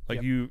 100%. Like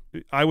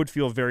I would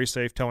feel very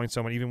safe telling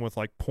someone, even with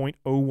like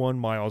 0.01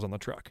 miles on the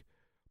truck,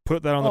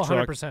 put that on the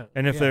truck. 100%.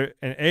 And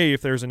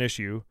if there's an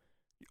issue,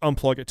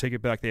 unplug it, take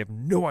it back. They have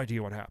no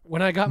idea what happened.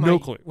 When I got no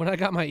clue. When I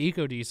got my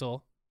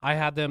EcoDiesel, I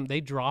had them.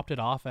 They dropped it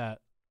off at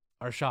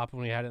our shop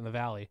when we had it in the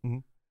valley,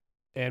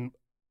 and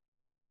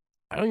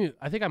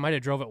I think I might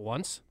have drove it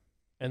once,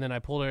 and then I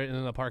pulled it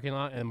in the parking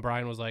lot, and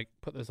Brian was like,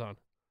 "Put this on."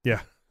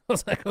 Yeah. I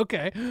was like,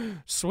 "Okay,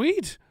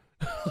 sweet."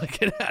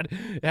 Like it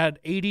had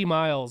 80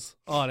 miles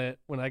on it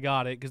when I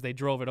got it because they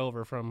drove it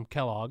over from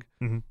Kellogg,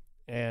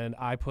 and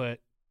I put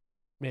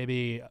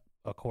maybe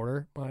a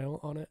quarter mile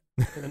on it,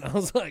 and I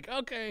was like,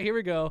 "Okay, here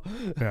we go."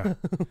 Yeah.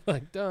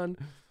 Like done.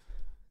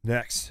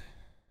 Next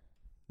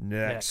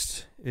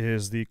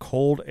is the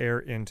cold air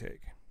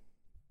intake.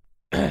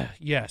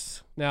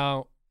 Yes.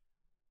 Now,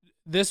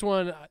 this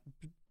one,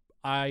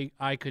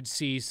 I could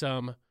see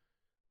some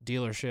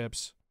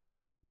dealerships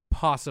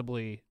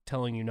possibly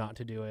telling you not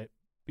to do it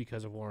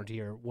because of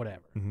warranty or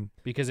whatever,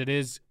 because it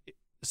is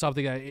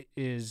something that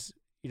is,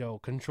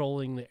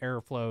 controlling the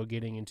airflow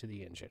getting into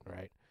the engine,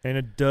 right? And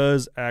it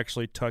does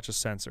actually touch a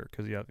sensor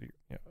because you have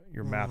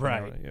your MAF,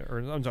 Right. or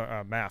I'm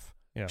sorry, MAF.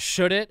 Yeah.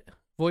 Should it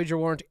void your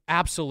warranty?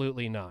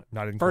 Absolutely not.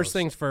 Not even First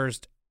close. things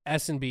first,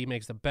 S&B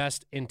makes the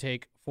best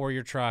intake for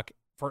your truck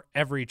for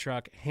every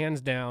truck, hands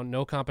down,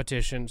 no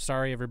competition.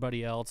 Sorry,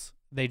 everybody else.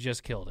 They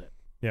just killed it.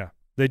 Yeah,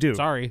 they do.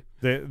 Sorry.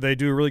 They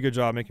do a really good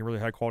job making really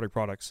high quality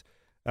products.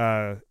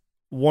 If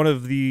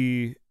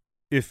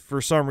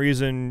for some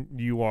reason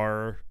you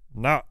are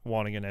not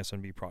wanting an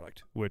SNB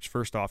product, which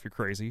first off, you're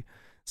crazy.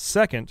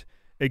 Second,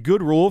 a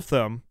good rule of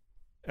thumb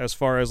as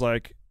far as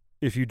like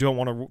if you don't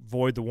want to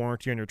void the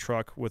warranty on your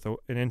truck with an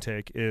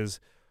intake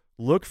is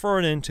look for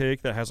an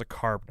intake that has a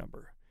carb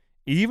number.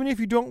 Even if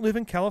you don't live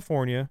in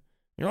California,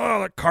 you know,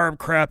 oh, that carb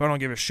crap, I don't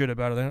give a shit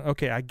about it.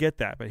 Okay, I get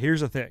that. But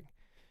here's the thing.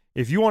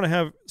 If you want to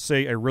have,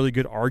 say, a really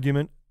good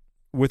argument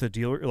with a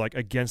dealer, like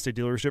against a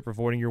dealership for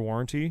voiding your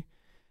warranty,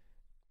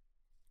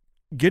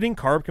 getting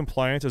carb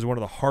compliance is one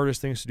of the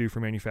hardest things to do for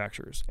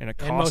manufacturers. And it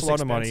costs a lot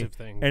of money.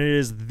 And it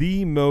is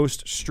the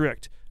most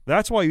strict.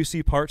 That's why you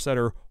see parts that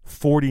are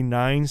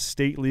 49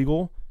 state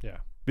legal. Yeah.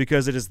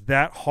 Because it is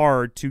that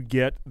hard to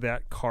get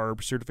that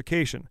carb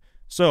certification.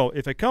 So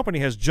if a company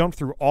has jumped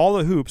through all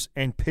the hoops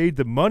and paid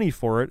the money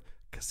for it,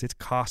 because it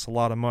costs a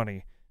lot of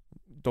money.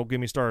 Don't get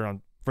me started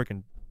on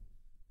freaking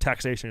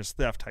taxation is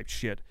theft type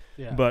shit.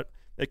 Yeah. But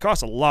it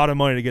costs a lot of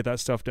money to get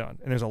that stuff done.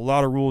 And there's a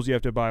lot of rules you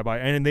have to abide by.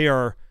 And they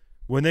are,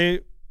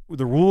 the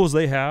rules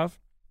they have,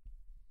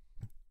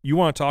 you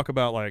want to talk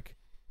about like,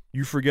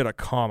 you forget a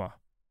comma.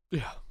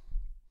 Yeah.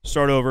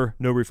 Start over,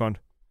 no refund.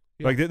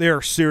 Yeah. Like they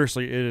are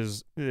seriously,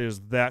 it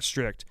is that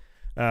strict.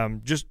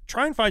 Just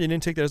try and find an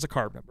intake that has a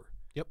carb number.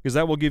 Yep. Because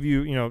that will give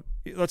you, you know,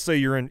 let's say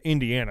you're in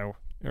Indiana,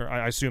 or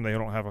I assume they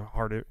don't have a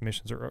hard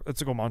emissions, or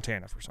let's go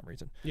Montana for some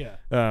reason. Yeah.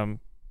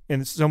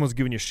 And someone's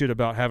giving you shit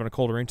about having a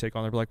colder intake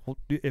on there. Be like, well,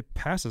 it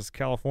passes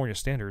California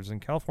standards,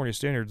 and California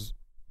standards,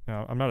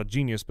 I'm not a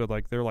genius, but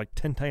like they're like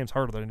 10 times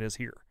harder than it is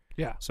here.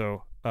 Yeah.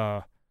 So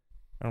I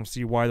don't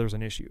see why there's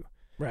an issue.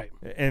 Right.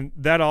 And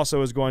that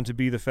also is going to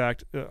be the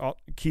fact,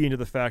 key into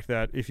the fact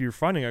that if you're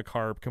finding a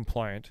carb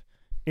compliant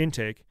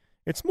intake,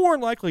 it's more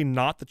than likely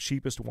not the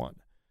cheapest one.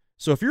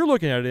 So if you're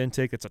looking at an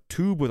intake that's a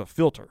tube with a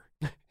filter,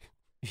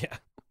 Yeah.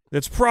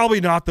 that's probably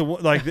not the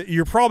one. Like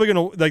you're probably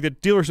gonna like the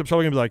dealership's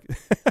probably gonna be like,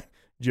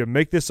 did you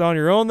make this on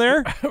your own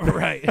there?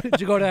 Right. Did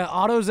you go to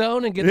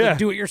AutoZone and get Yeah. the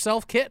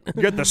do-it-yourself kit?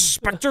 You got the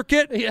Spectre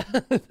kit? Yeah.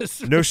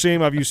 No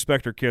shame, I've used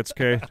Spectre kits.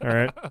 Okay, all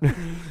right.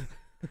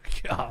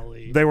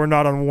 Golly. They were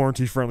not on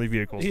warranty-friendly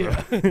vehicles. Though.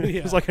 Yeah.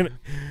 It's like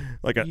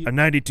a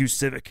 '92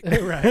 Civic.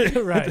 Right.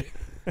 Right.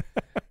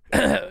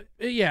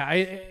 Yeah.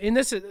 And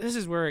this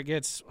is where it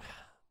gets,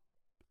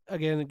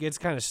 again, it gets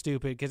kind of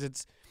stupid because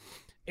it's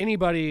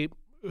anybody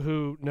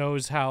who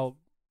knows how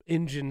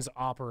engines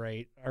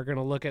operate are going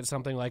to look at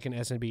something like an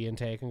S&B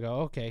intake and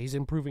go, okay, he's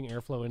improving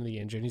airflow into the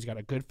engine. He's got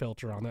a good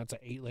filter on that. It's an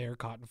 8-layer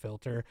cotton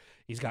filter.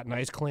 He's got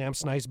nice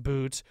clamps, nice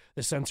boots.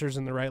 The sensor's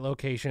in the right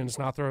location. It's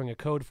not throwing a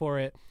code for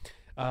it.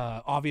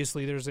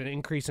 Obviously, there's an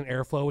increase in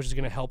airflow, which is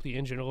going to help the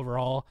engine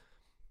overall.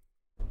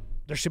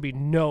 There should be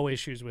no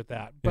issues with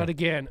that. But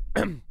again,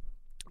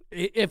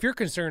 if you're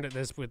concerned at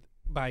this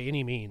by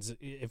any means,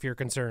 if you're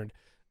concerned,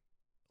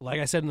 like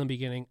I said in the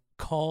beginning,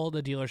 call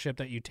the dealership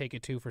that you take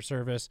it to for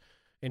service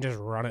and just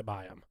run it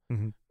by them.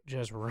 Mm-hmm.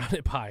 Just run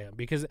it by them,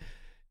 because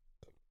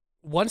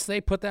once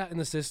they put that in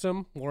the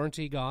system,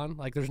 warranty gone,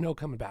 like there's no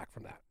coming back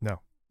from that.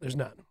 No. There's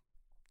none.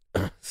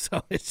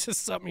 So it's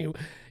just something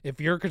if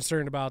you're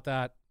concerned about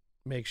that,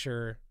 make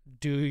sure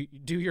do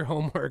your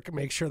homework,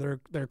 make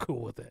sure they're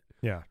cool with it.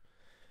 Yeah.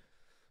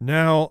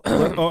 Now,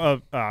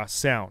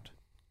 sound.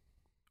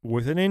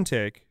 With an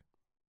intake,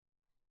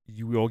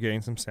 you will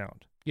gain some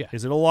sound. Yeah.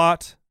 Is it a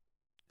lot?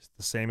 It's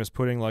the same as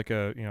putting like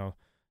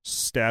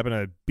stabbing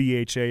a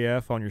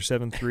BHAF on your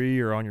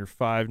 7.3 or on your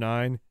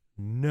 5.9?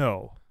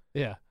 No.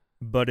 Yeah.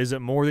 But is it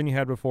more than you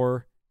had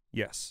before?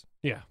 Yes.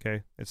 Yeah.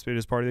 Okay. It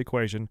is part of the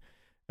equation.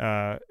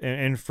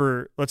 And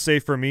for, let's say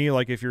for me,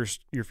 like if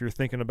you're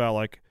thinking about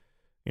like,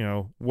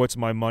 what's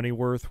my money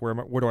worth? Where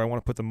do I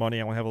want to put the money?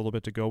 I want to have a little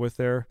bit to go with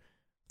there.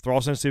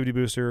 Throttle sensitivity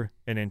booster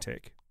and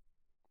intake.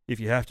 If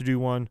you have to do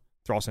one,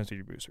 throttle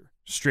sensitivity booster.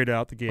 Straight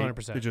out the gate.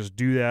 100%. Just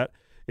do that.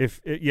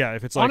 If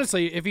it's like,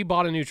 honestly, if you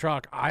bought a new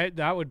truck,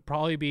 that would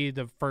probably be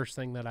the first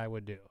thing that I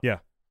would do. Yeah.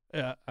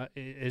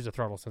 Is a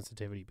throttle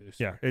sensitivity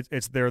booster. Yeah,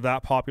 they're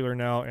that popular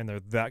now and they're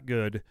that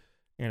good,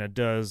 and it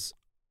does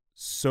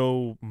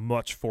so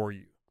much for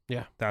you.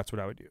 Yeah. That's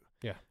what I would do.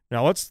 Yeah.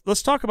 Now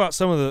let's talk about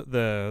some of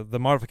the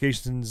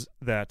modifications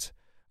that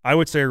I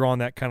would say are on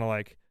that kind of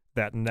like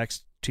that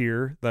next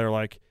tier that are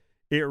like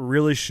it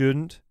really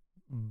shouldn't,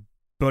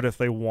 but if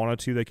they wanted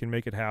to, they can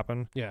make it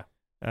happen. Yeah.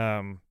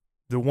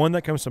 The one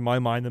that comes to my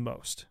mind the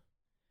most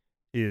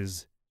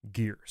is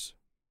gears.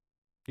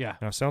 Yeah.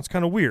 Now, it sounds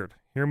kind of weird.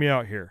 Hear me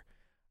out here.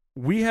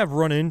 We have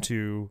run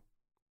into,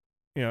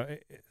 I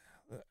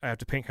have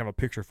to paint kind of a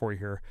picture for you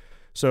here.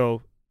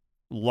 So,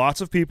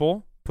 lots of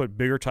people put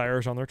bigger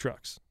tires on their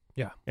trucks.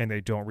 Yeah. And they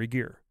don't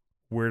re-gear.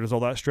 Where does all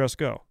that stress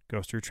go?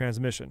 Goes through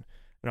transmission.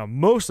 And I'm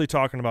mostly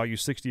talking about you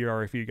 60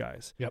 RFE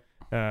guys. Yep.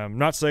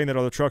 Not saying that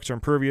other trucks are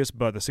impervious,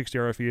 but the 60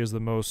 RFE is the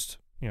most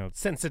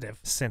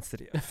sensitive.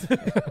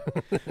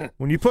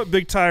 When you put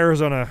big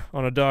tires on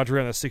a Dodge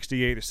Ram, the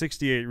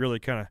 68 really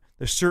kind of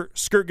the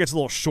skirt gets a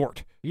little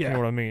short You Yeah. know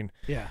what I mean?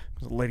 Yeah.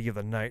 Lady of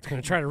the night.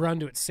 Gonna try to run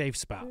to its safe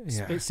spot.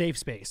 Yeah. Safe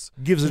space.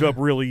 Gives it up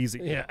real easy.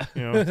 Yeah.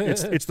 You know,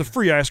 it's the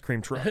free ice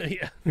cream truck.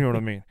 Yeah. You know what I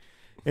mean?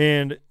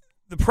 And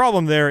the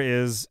problem there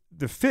is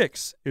the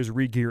fix is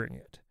re-gearing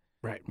it.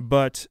 Right.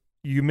 But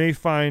you may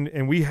find,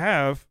 and we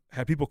have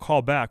had people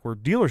call back where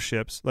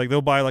dealerships, like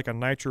they'll buy like a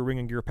nitro ring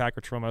and gear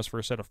package from us for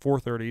a set of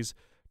 430s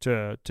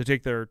to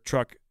take their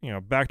truck, you know,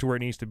 back to where it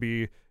needs to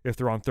be if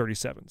they're on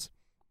 37s.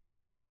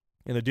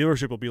 And the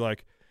dealership will be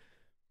like,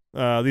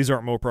 these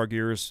aren't Mopar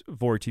gears,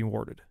 warranty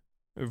awarded.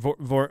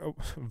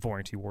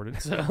 Warranty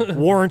awarded.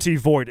 Warranty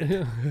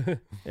voided.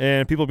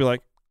 And people will be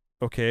like,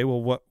 okay,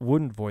 well, what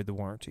wouldn't void the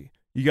warranty?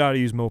 You got to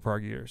use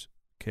Mopar gears.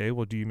 Okay,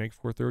 well, do you make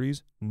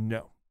 430s?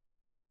 No.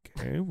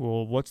 Okay,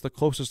 well, what's the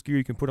closest gear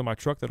you can put on my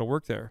truck that'll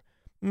work there?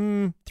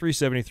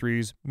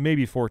 373s,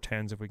 maybe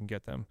 410s if we can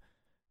get them.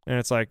 And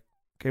it's like,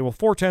 okay, well,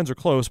 410s are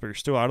close, but you're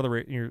still out of the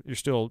rate. You're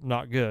still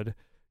not good.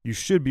 You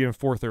should be in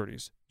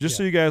 430s. Just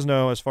so you guys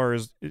know, as far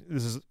as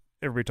this is,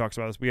 everybody talks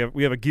about this.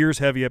 We have a gears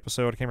heavy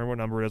episode. I can't remember what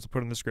number it is. I'll put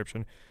it in the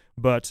description.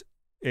 But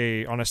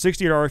on a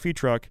 68 RFE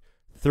truck,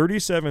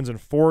 37s and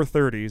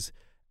 430s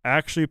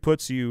actually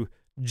puts you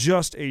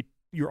just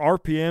your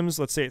RPMs,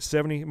 let's say at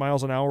 70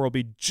 miles an hour, will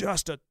be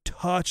just a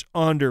touch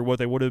under what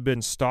they would have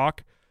been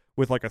stock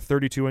with like a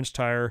 32-inch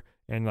tire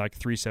and like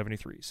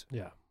 373s.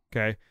 Yeah.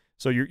 Okay,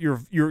 so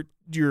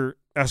you're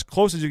as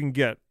close as you can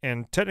get,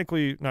 and not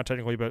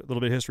technically, but a little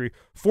bit of history.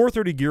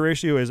 430 gear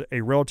ratio is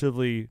a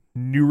relatively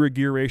newer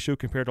gear ratio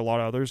compared to a lot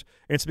of others.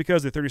 And it's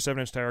because the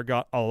 37-inch tire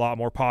got a lot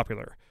more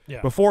popular.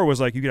 Yeah. Before it was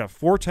like you could have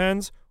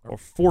 410s or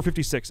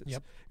 456s,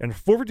 Yep. and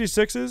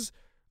 456s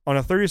on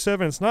a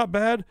 37, it's not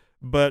bad.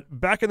 But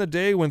back in the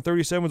day when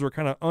 37s were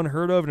kind of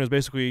unheard of, and it was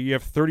basically you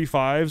have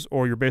 35s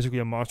or you're basically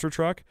a monster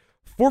truck,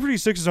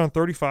 456s on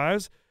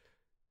 35s,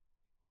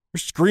 you're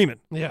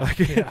screaming. Yeah. Like,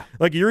 Yeah.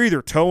 like you're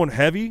either towing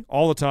heavy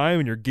all the time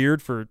and you're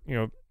geared for, you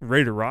know,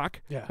 ready to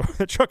rock. Yeah.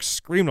 The truck's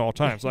screaming all the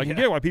time. So I can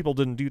Yeah. get why people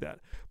didn't do that.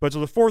 But so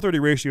the 430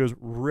 ratio is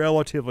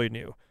relatively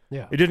new.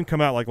 Yeah. It didn't come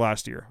out like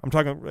last year. I'm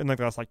talking in like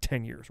the last like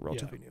 10 years,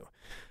 relatively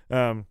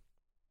new.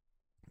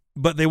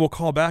 But they will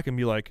call back and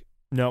be like,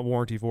 no,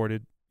 warranty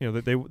voided. You know,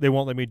 they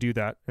won't let me do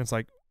that. And it's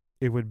like,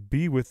 it would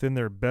be within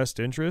their best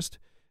interest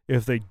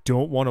if they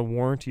don't want to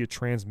warranty a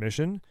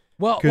transmission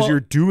because you're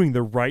doing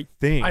the right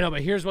thing. I know,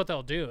 but here's what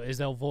they'll do: is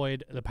they'll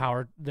void the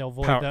power, they'll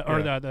void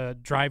the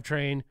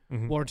drivetrain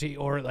warranty,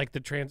 or like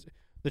the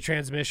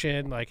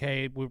transmission. Like,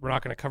 hey, we're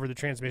not going to cover the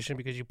transmission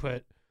because you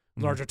put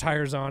larger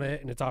tires on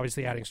it, and it's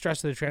obviously adding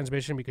stress to the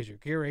transmission because your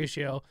gear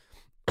ratio.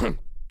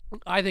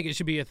 I think it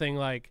should be a thing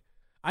like,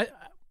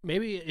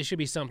 maybe it should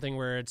be something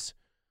where it's,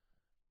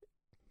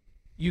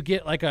 you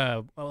get like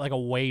a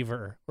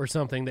waiver or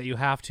something that you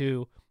have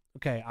to,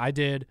 okay, I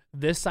did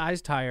this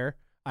size tire.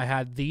 I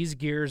had these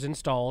gears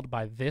installed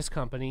by this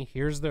company.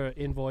 Here's the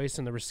invoice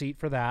and the receipt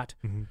for that.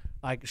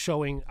 Like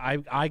showing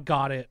I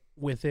got it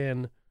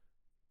within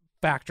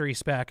factory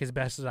spec as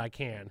best as I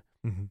can.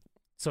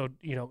 So,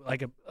 you know,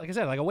 like I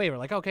said, like a waiver,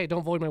 like, okay,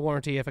 don't void my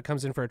warranty if it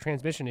comes in for a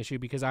transmission issue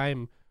because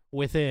I'm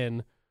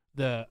within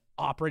the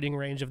operating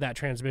range of that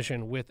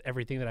transmission with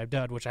everything that I've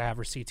done, which I have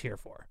receipts here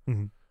for.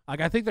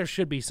 Like, I think there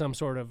should be some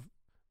sort of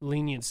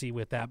leniency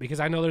with that because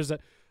I know there's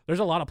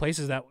a lot of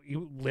places that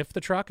you lift the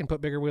truck and put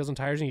bigger wheels and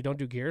tires and you don't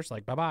do gears.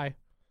 Like, bye-bye.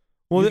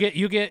 Well,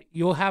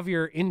 you'll have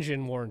your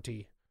engine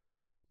warranty,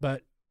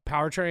 but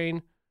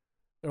powertrain,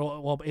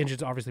 well,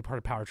 engine's obviously part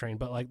of powertrain,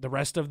 but like the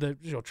rest of the,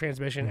 you know,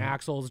 transmission,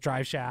 axles,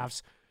 drive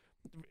shafts,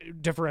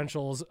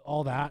 differentials,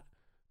 all that,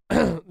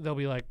 they'll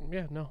be like,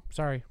 yeah, no,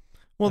 sorry.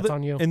 Well, that's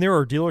on you. And there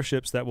are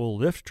dealerships that will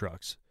lift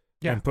trucks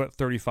Yeah. and put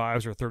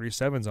 35s or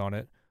 37s on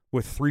it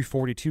with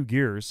 342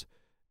 gears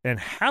and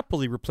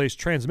happily replace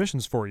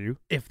transmissions for you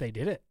If they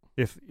did it.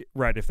 if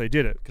they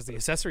did it. Because the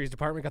accessories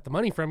department got the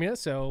money from you,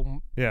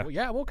 so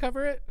Yeah. we'll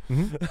cover it.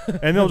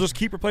 And they'll just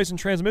keep replacing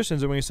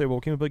transmissions. And when you say, well,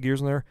 can we put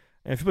gears in there?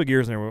 And if you put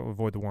gears in there, we'll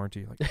avoid the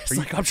warranty. Like, It's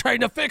like, I'm trying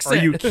to fix are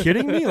it. you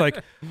kidding me?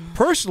 Like,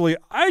 personally,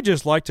 I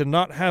just like to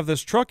not have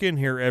this truck in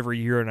here every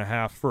year and a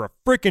half for a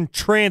freaking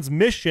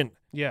transmission.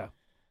 Yeah.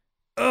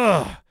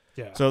 Ugh.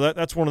 Yeah. So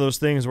that's one of those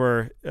things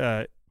where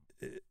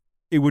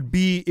it would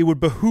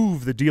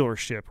behoove the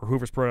dealership or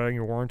whoever's providing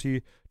your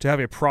warranty to have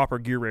a proper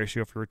gear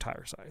ratio for your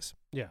tire size.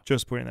 Yeah.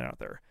 Just putting that out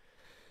there.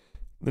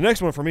 The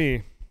next one for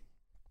me,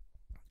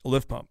 a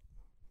lift pump.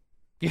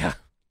 Yeah.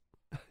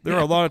 There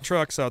are a lot of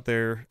trucks out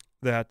there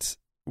that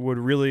would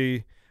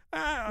really,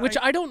 Which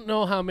I don't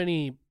know how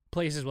many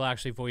places will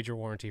actually void your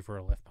warranty for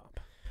a lift pump.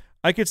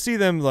 I could see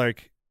them,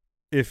 like,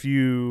 if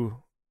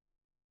you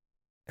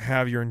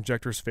have your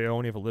injectors fail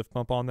and you have a lift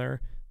pump on there,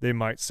 they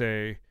might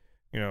say,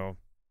 you know,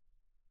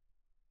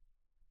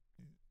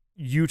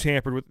 you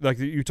tampered with, like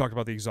you talked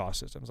about the exhaust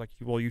systems. Like,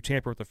 well, you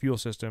tampered with the fuel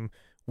system.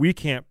 We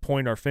can't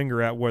point our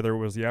finger at whether it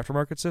was the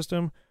aftermarket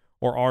system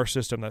or our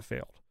system that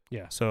failed.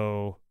 Yeah.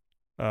 So,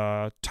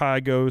 tie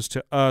goes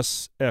to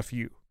us, F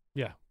you.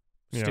 Yeah.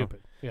 You know?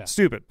 Stupid. Yeah.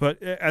 Stupid.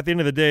 But at the end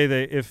of the day,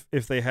 if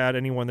they had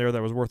anyone there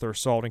that was worth their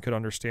salt and could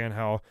understand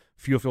how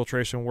fuel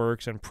filtration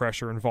works and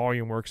pressure and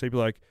volume works, they'd be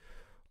like,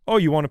 oh,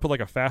 you want to put like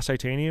a fast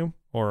titanium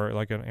or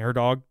like an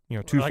AirDog,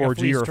 2.4G like a or 5G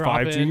fleece or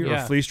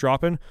drop-in, fleece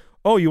drop-in.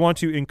 Oh, you want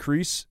to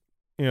increase,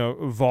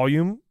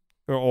 volume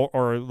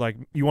or like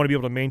you want to be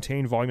able to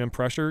maintain volume and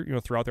pressure,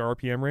 throughout the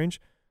RPM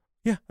range.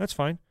 Yeah, that's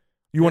fine.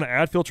 You want to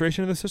add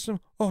filtration to the system?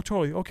 Oh,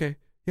 totally. Okay.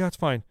 Yeah, that's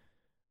fine.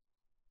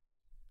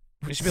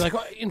 It should be like,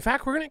 in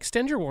fact, we're going to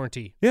extend your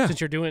warranty. Yeah. Since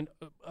you're doing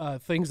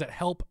things that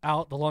help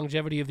out the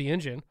longevity of the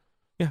engine.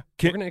 Yeah.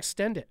 We're going to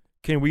extend it.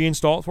 Can we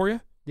install it for you?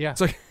 Yeah.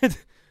 It's like,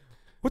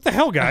 what the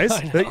hell, guys?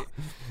 I know.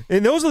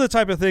 And those are the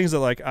type of things that,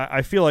 like,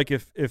 I feel like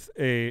if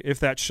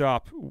that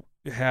shop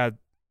had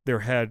their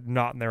head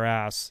not in their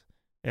ass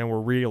and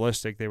were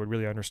realistic, they would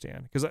really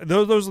understand. Because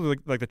those are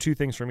like the two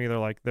things for me.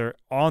 They're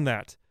on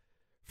that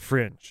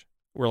fringe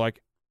where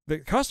like the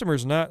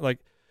customer's not like,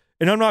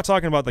 and I'm not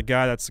talking about the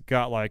guy that's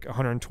got like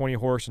 120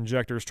 horse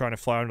injectors trying to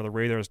fly under the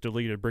radar that's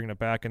deleted, bringing it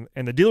back, and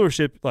the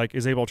dealership like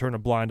is able to turn a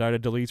blind eye to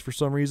deletes for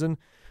some reason,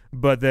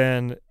 but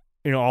then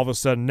all of a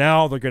sudden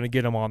now they're going to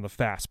get him on the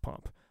fast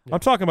pump. Yeah. I'm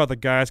talking about the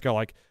guy that's got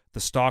like the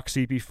stock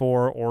CP4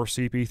 or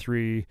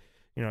CP3,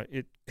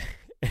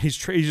 he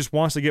just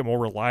wants to get more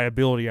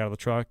reliability out of the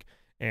truck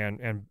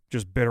and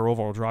just better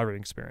overall driving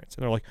experience.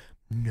 And they're like,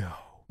 no.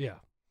 Yeah.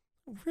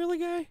 Really,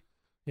 guy?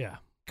 Yeah.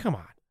 Come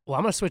on. Well,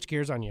 I'm going to switch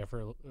gears on you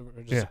for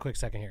just a quick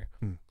second here.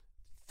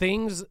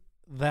 Things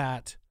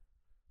that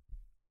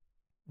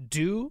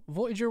do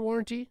void your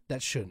warranty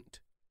that shouldn't.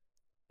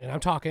 And I'm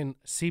talking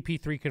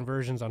CP3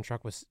 conversions on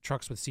trucks with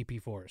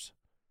CP4s.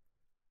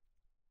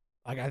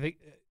 Like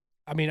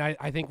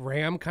I think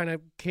Ram kind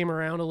of came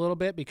around a little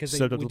bit because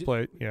Set up the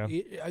plate, yeah.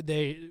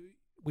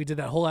 We did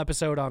that whole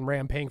episode on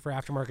Ram paying for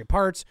aftermarket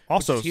parts.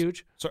 Also, which is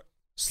huge. So,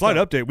 slight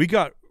update. We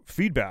got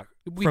feedback.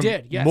 We from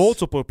did, yes.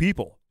 multiple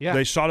people. Yeah.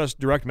 They shot us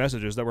direct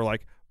messages that were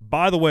like,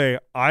 by the way,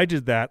 I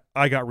did that.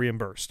 I got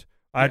reimbursed.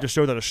 I had to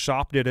show that a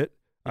shop did it.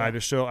 Yeah. I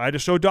had to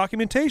show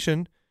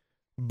documentation,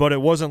 but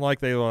it wasn't like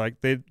they were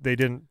like they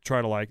didn't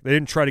try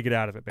to get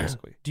out of it,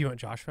 basically. Do you know what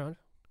Josh found?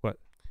 What?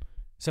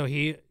 So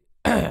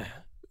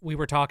we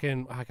were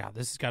talking, oh God,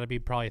 this has got to be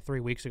probably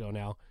 3 weeks ago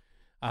now.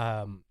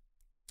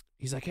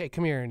 He's like, hey,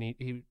 come here. And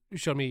he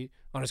showed me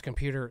on his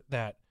computer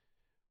that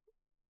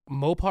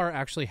Mopar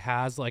actually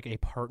has like a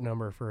part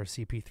number for a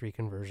CP3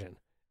 conversion,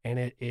 and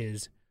it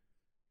is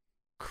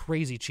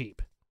crazy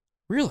cheap.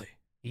 Really?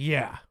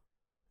 Yeah.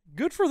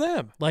 Good for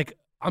them. Like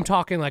I'm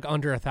talking like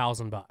under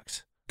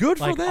 $1,000. Good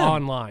for like them.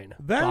 Online.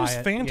 That is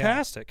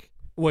fantastic.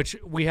 Yeah. Which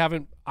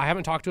I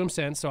haven't talked to him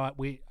since, so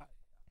we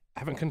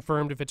haven't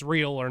confirmed if it's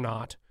real or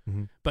not.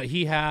 Mm-hmm. But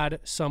he had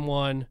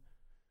someone,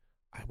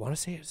 I want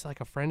to say it's like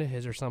a friend of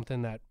his or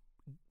something, that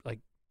like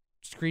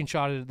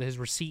screenshotted his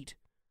receipt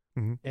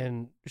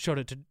and showed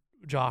it to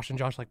Josh, and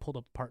Josh like pulled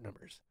up part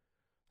numbers.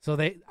 So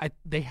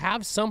they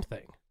have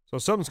something. So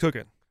something's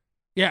cooking.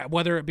 Yeah,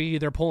 whether it be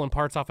they're pulling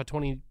parts off of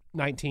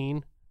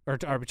 2019 or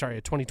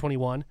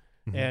 2021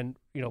 and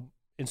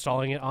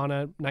installing it on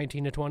a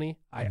 19 to 20.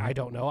 I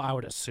don't know. I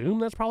would assume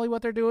that's probably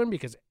what they're doing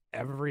because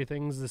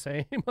everything's the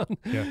same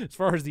as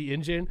far as the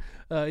engine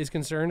is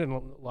concerned and a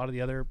lot of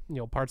the other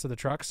parts of the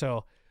truck.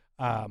 So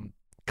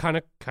kind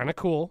of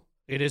cool.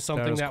 It is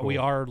something that we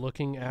are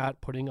looking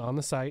at putting on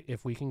the site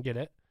if we can get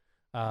it.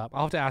 I'll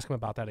have to ask him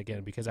about that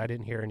again because I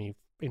didn't hear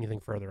anything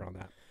further on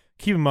that.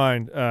 Keep in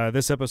mind,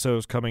 this episode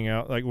is coming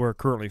out, like we're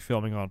currently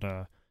filming on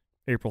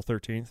April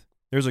 13th.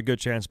 There's a good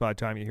chance by the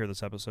time you hear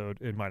this episode,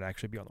 it might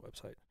actually be on the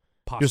website.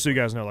 Possibly. Just so you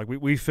guys know, like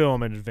we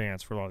film in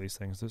advance for a lot of these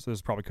things. This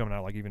is probably coming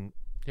out like even.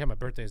 Yeah, my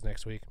birthday's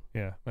next week.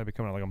 Yeah, might be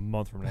coming out like a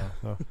month from now.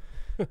 So.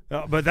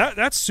 But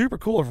that's super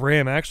cool if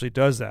Ram actually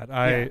does that.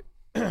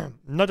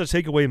 Not to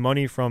take away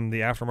money from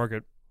the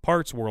aftermarket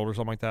parts world or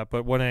something like that,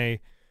 but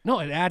No,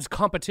 it adds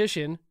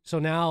competition. So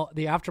now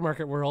the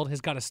aftermarket world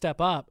has got to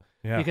step up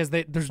because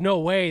there's no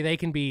way they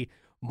can be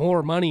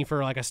more money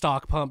for like a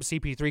stock pump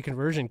CP3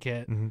 conversion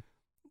kit, than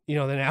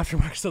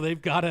aftermarket. So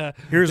they've got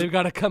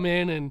to come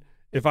in and.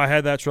 If I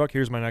had that truck,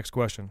 here's my next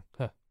question.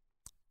 Huh.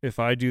 If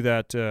I do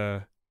that,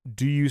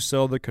 do you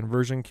sell the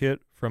conversion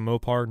kit from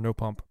Mopar no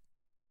pump?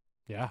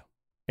 Yeah.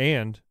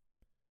 And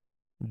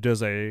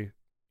does a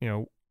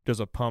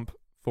pump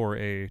for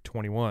a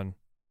 21?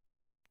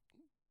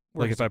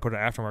 Like if I put an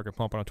aftermarket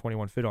pump on a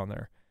 21 fit on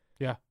there.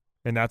 Yeah.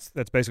 And that's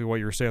basically what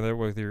you were saying there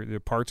with your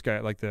parts guy,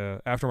 like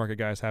the aftermarket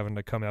guys having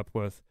to come up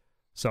with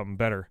something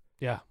better.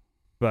 Yeah.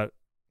 But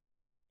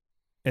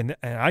and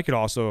I could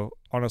also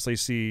honestly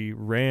see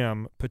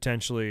Ram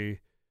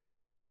potentially,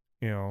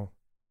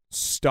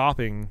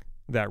 stopping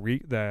that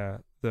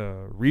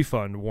the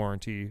refund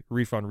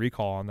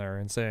recall on there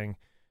and saying,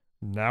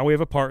 now we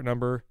have a part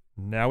number,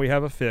 now we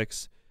have a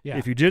fix. Yeah.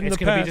 If you did it's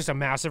going to be just a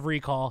massive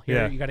recall.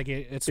 Here, you got to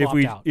get it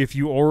swapped out. If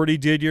you already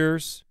did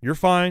yours, you're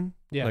fine.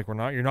 Yeah. Like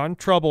you're not in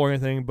trouble or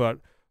anything, but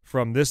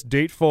from this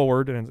date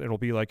forward, and it'll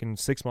be like in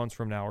 6 months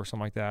from now or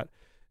something like that,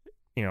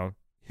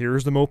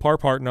 here's the Mopar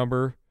part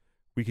number.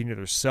 We can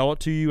either sell it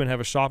to you and have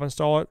a shop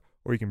install it,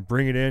 or you can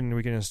bring it in and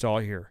we can install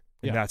it here.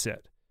 And that's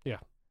it. Yeah.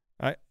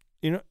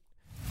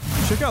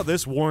 Check out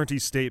this warranty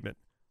statement.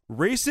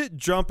 Race it,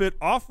 jump it,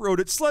 off-road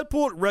it, sled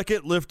pull it, wreck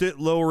it, lift it,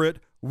 lower it,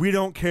 We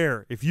don't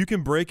care. If you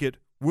can break it,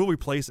 we'll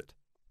replace it.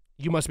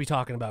 You must be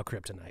talking about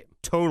Kryptonite.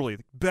 Totally.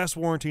 Best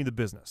warranty in the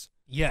business.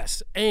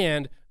 Yes,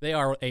 and they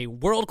are a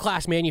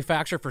world-class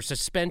manufacturer for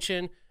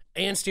suspension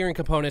and steering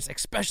components,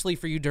 especially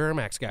for you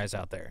Duramax guys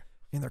out there.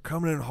 And they're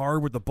coming in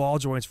hard with the ball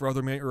joints for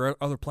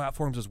other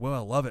platforms as well. I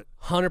love it.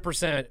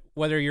 100%.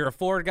 Whether you're a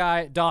Ford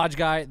guy, Dodge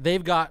guy,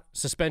 they've got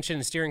suspension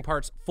and steering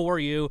parts for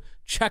you.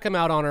 Check them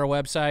out on our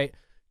website.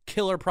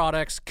 Killer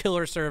products,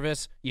 killer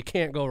service. You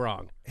can't go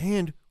wrong.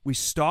 And we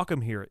stock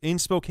them here in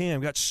Spokane.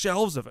 We got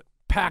shelves of it.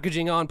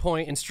 Packaging on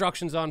point,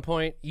 instructions on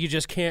point. You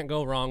just can't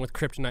go wrong with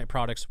Kryptonite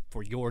products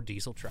for your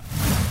diesel truck.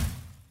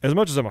 As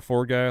much as I'm a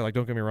Ford guy, like,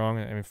 don't get me wrong,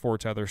 I mean,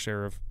 Ford's had their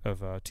share of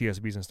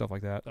TSBs and stuff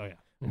like that. Oh, yeah.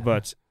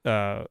 But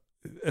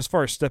as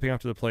far as stepping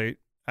up to the plate,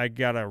 I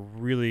gotta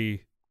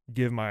really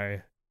give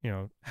my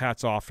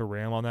hats off to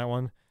Ram on that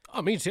one.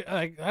 Oh, me too.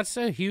 That's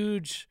a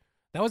huge.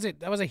 That was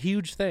a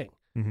huge thing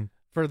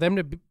for them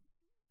to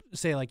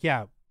say, like,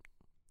 yeah,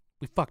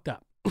 we fucked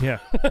up. Yeah.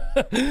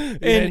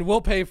 And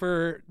we'll pay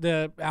for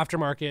the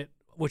aftermarket,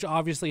 which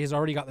obviously has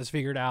already got this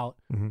figured out,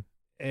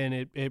 and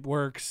it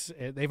works.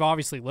 They've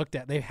obviously looked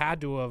at. They've had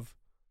to have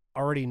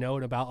already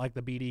known about, like,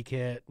 the BD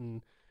kit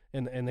and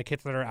the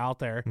kits that are out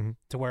there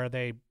to where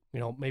they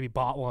maybe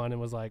bought one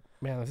and was like,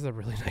 man, this is a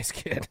really nice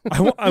kit.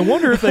 I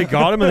wonder if they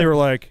got them and they were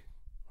like,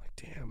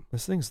 damn,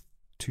 this thing's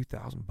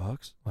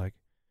 $2,000. Like,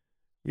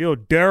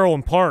 Daryl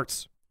and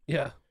parts.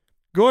 Yeah.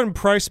 Go ahead and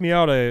price me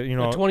out the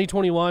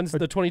 2021s,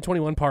 the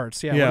 2021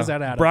 parts. Yeah, what does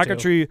that add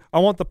bracketry? up to? I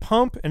want the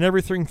pump and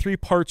everything, 3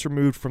 parts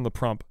removed from the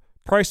pump.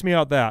 Price me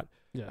out that.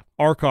 Yeah.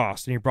 Our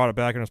cost. And he brought it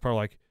back and it was probably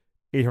like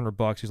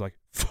 $800. He's like,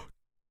 fuck.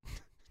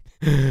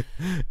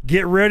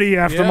 Get ready,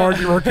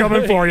 aftermarket. We're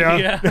coming for you.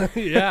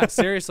 Yeah,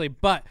 seriously.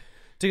 But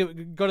to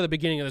go to the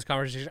beginning of this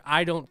conversation,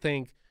 I don't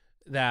think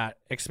that,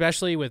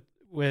 especially with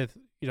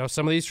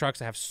some of these trucks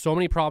that have so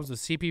many problems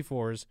with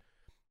CP4s,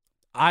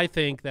 I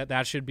think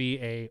that should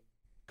be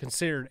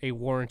considered a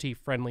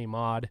warranty-friendly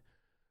mod,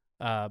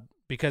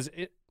 because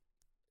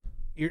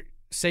you're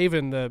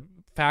saving the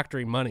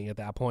factory money at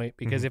that point,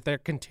 because if they're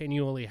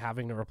continually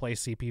having to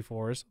replace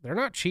CP4s, they're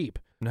not cheap.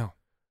 No.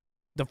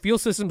 The fuel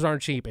systems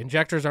aren't cheap.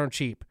 Injectors aren't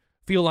cheap.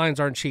 Fuel lines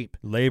aren't cheap.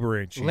 Labor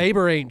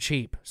ain't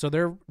cheap. So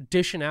they're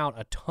dishing out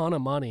a ton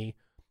of money,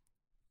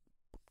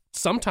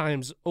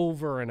 sometimes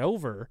over and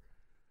over,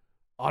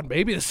 on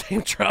maybe the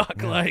same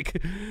truck.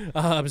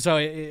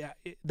 Yeah.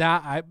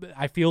 That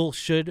I feel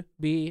should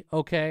be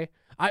okay.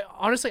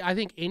 I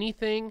think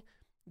anything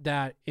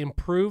that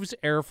improves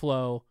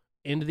airflow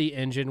into the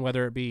engine,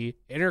 whether it be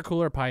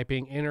intercooler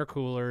piping,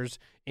 intercoolers,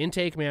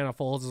 intake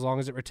manifolds, as long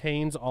as it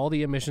retains all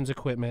the emissions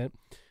equipment,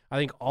 I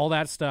think all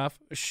that stuff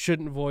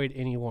shouldn't void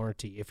any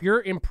warranty. If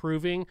you're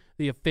improving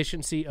the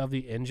efficiency of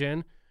the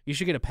engine, you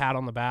should get a pat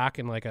on the back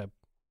and like a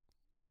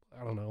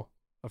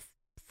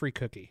free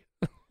cookie.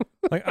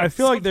 Like, I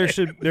feel like there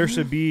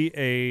should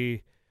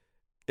be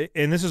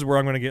and this is where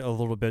I'm going to get a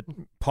little bit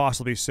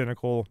possibly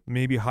cynical,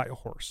 maybe high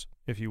horse,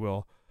 if you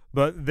will,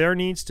 but there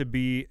needs to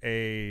be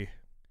a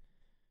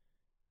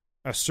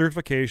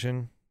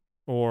certification,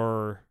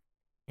 or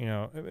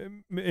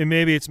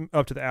maybe it's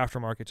up to the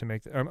aftermarket to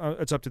make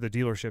it's up to the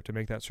dealership to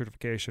make that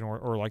certification,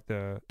 or like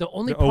the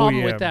only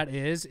problem with that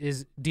is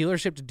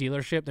dealership to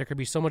dealership, there could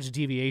be so much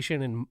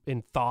deviation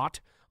in thought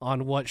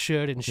on what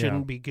should and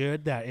shouldn't be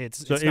good that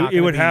it's not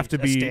it would have to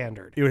be be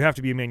standard. It would have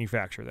to be a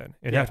manufacturer then.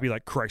 It'd have to be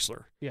like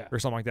Chrysler, or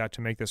something like that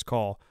to make this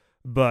call.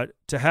 But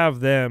to have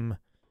them,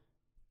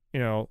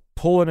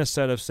 pull in a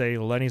set of, say,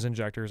 Lenny's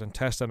injectors and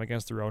test them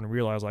against their own and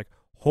realize, like,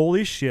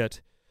 holy shit,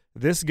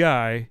 this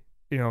guy,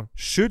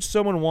 should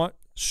someone want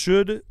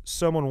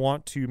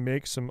to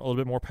make a little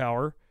bit more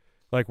power,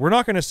 like, we're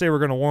not going to say we're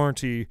going to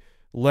warranty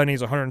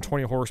Lenny's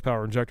 120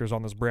 horsepower injectors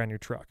on this brand new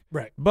truck.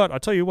 Right. But I'll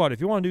tell you what,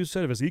 if you want to do a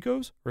set of his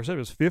Ecos or a set of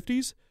his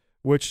 50s,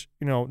 which,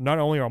 not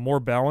only are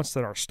more balanced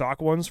than our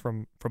stock ones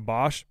from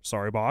Bosch,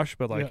 sorry Bosch,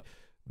 but like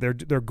they're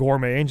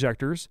gourmet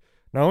injectors.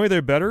 Not only are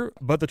they better,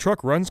 but the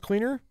truck runs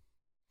cleaner.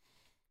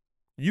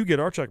 You get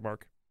our check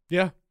mark.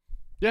 Yeah.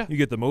 Yeah. You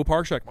get the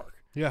Mopar check mark.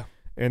 Yeah.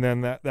 And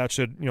then that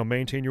should,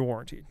 maintain your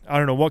warranty. I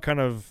don't know what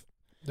kind of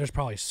There's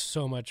probably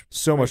so much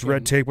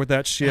red tape with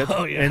that shit.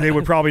 Oh, yeah. And they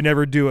would probably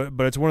never do it,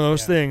 but it's one of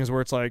those things where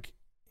it's like,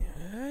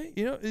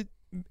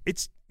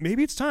 it's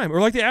maybe it's time.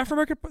 Or like the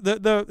aftermarket,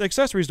 the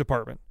accessories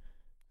department.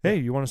 Hey,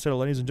 you want a set of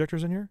Lenny's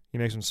injectors in here? He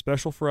makes them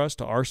special for us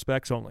to our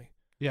specs only.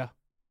 Yeah.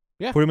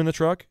 Yeah. Put them in the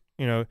truck.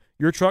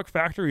 Your truck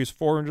factory is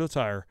 $400 to the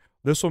tire.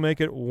 This will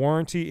make it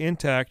warranty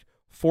intact,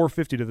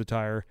 $450 to the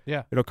tire.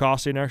 Yeah. It'll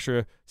cost you an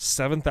extra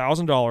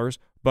 $7,000,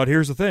 but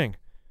here's the thing.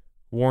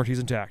 Warranty's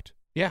intact.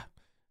 Yeah.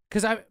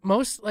 Because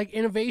most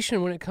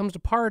innovation when it comes to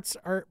parts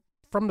are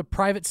from the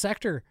private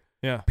sector.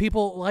 Yeah.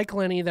 People like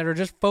Lenny that are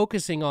just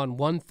focusing on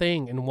one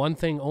thing and one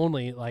thing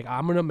only. Like,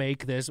 I'm going to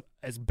make this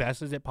as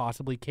best as it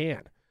possibly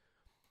can.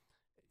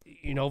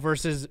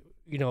 Versus,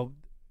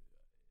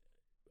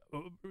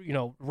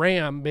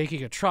 Ram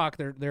making a truck.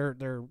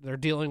 They're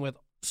dealing with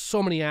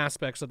so many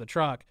aspects of the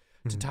truck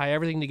to tie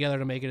everything together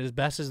to make it as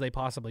best as they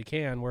possibly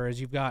can. Whereas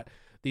you've got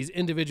these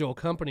individual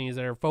companies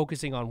that are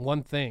focusing on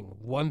one thing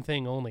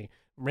only,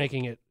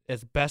 making it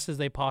as best as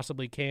they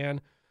possibly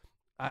can.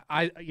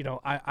 I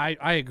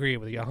agree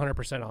with you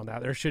 100% on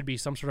that. There should be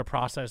some sort of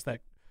process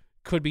that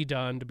could be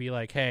done to be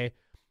like, hey,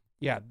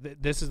 yeah,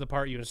 this is the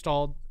part you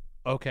installed.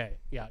 Okay,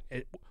 yeah,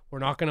 we're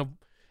not going to,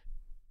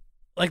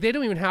 like, they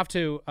don't even have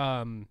to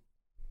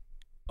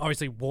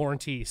obviously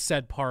warranty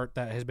said part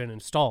that has been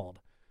installed,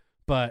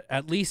 but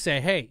at least say,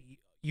 hey,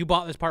 you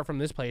bought this part from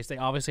this place. They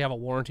obviously have a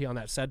warranty on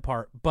that said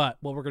part, but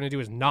what we're going to do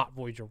is not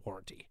void your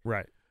warranty.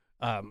 Right.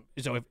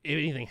 So if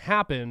anything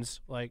happens,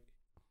 like,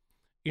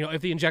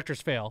 if the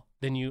injectors fail,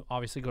 then you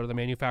obviously go to the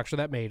manufacturer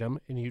that made them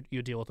and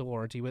you deal with the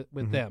warranty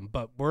with them.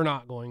 But we're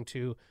not going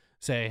to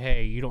say,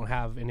 hey, you don't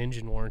have an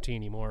engine warranty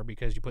anymore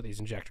because you put these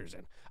injectors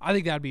in. I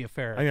think that'd be a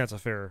fair. I think that's a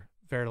fair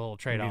little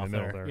trade-off meet in the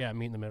middle there. Yeah,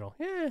 meet in the middle.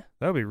 Yeah.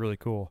 That would be really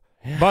cool.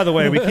 By the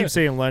way, we keep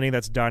saying Lenny.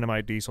 That's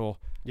Dynamite Diesel.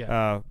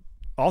 Yeah.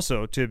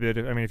 Also, tidbit.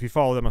 I mean, if you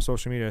follow them on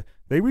social media,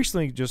 they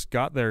recently just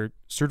got their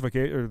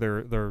certificate or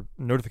their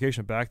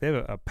notification back. They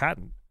have a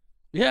patent.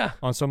 Yeah.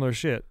 On some of their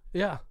shit.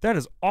 Yeah. That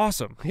is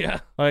awesome. Yeah.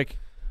 Like,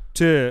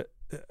 I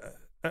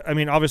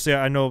mean, obviously,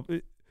 I know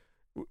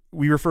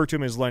we refer to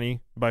him as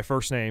Lenny by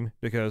first name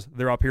because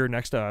they're up here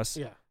next to us.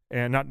 Yeah.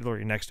 And not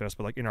literally next to us,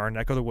 but like in our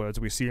neck of the woods.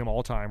 We see him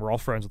all the time. We're all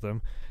friends with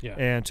him. Yeah.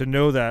 And to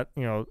know that,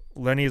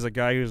 Lenny is a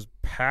guy who's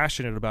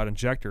passionate about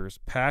injectors,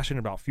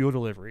 passionate about fuel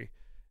delivery,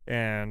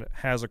 and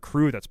has a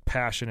crew that's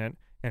passionate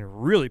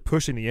and really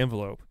pushing the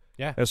envelope.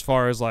 Yeah. As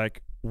far as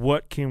like,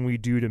 what can we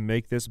do to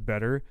make this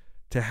better?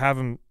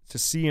 To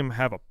see him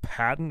have a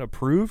patent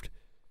approved,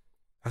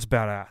 that's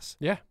badass.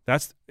 Yeah.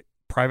 That's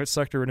private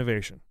sector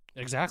innovation.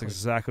 Exactly. That's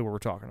exactly what we're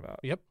talking about.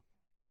 Yep.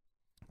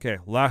 Okay,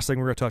 last thing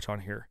we're going to touch on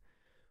here.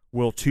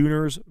 Will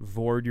tuners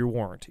void your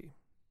warranty?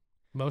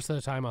 Most of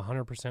the time,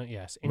 100%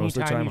 yes. Most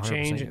of the Anytime time, you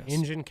change 100% an yes.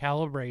 engine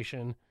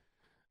calibration,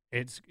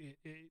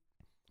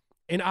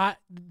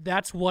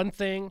 that's one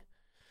thing.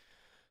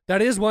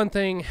 That is one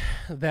thing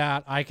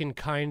that I can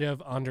kind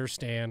of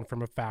understand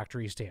from a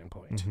factory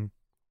standpoint. Mm-hmm.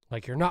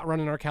 Like, you're not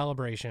running our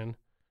calibration,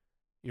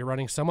 you're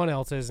running someone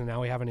else's, and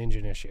now we have an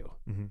engine issue.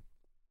 Mm-hmm.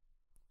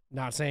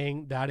 Not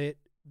saying that it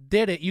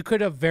did it. You could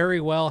have very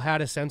well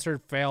had a sensor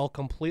fail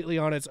completely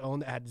on its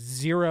own that had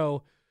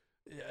zero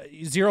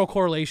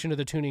correlation to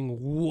the tuning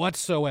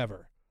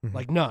whatsoever. Mm-hmm.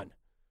 Like, none.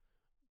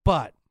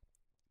 But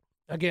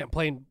again,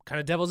 playing kind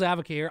of devil's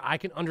advocate here, I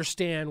can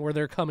understand where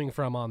they're coming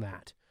from on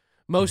that.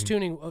 Most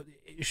tuning,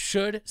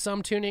 should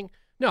some tuning?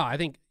 No, I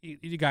think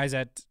you guys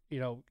at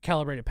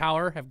Calibrated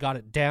Power have got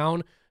it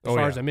down as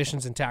far as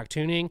emissions and TAC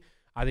tuning.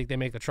 I think they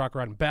make the truck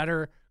run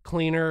better,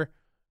 cleaner,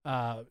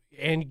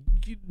 and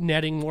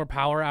netting more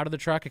power out of the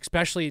truck,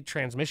 especially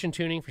transmission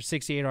tuning for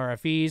 68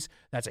 RFEs.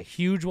 That's a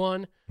huge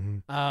one.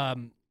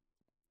 Mm-hmm.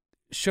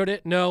 Should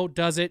it? No.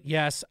 Does it?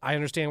 Yes. I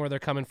understand where they're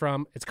coming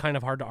from. It's kind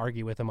of hard to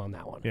argue with them on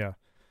that one. Yeah.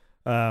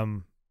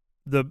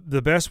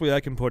 The best way I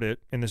can put it,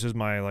 and this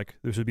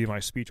would be my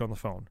speech on the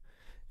phone,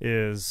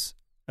 is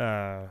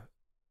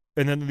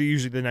and then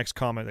usually the next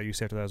comment that you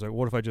say after that is like,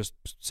 what if I just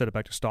set it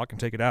back to stock and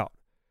take it out?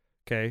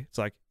 Okay. It's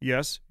like,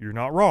 yes, you're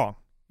not wrong.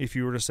 If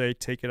you were to say,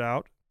 take it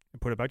out and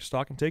put it back to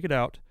stock and take it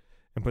out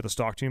and put the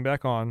stock tune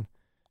back on,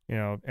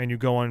 and you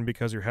go on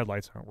because your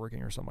headlights aren't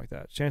working or something like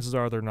that, chances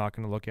are they're not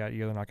going to look at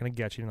you. They're not going to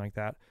get you like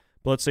that.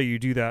 But let's say you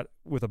do that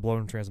with a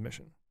blown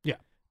transmission. Yeah.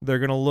 They're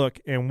going to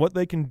look, and what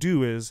they can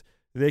do is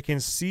they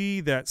can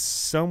see that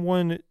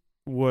someone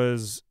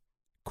was,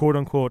 quote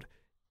unquote,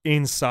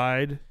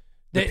 inside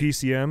the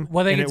PCM,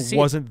 and it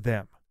wasn't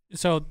them.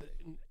 So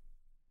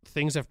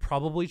things have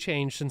probably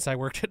changed since I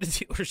worked at a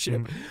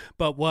dealership.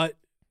 But what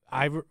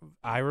I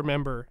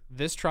remember,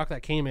 this truck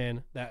that came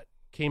in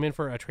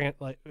for a it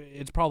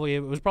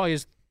was probably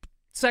his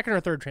second or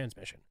third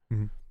transmission,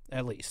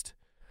 at least.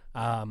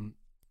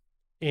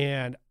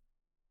 And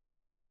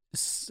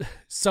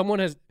someone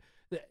has,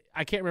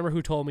 I can't remember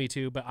who told me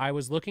to, but I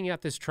was looking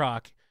at this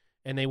truck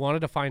and they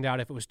wanted to find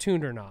out if it was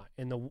tuned or not.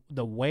 And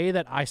the way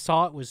that I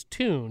saw it was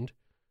tuned,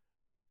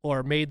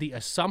 or made the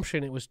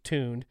assumption it was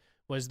tuned,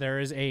 was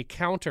there is a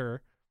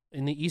counter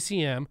in the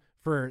ECM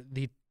for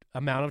the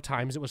amount of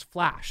times it was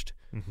flashed.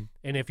 Mm-hmm.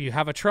 And if you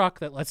have a truck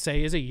that, let's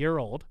say, is a year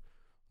old,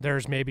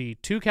 there's maybe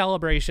 2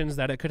 calibrations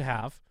that it could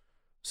have.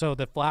 So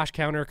the flash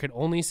counter could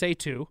only say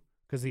 2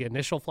 because the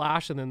initial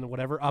flash and then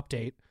whatever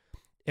update.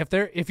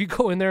 If you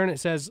go in there and it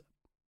says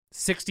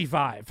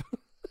 65,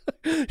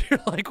 you're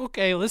like,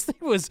 okay, this thing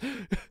was,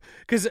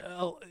 because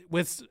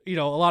with a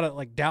lot of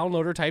like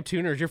downloader type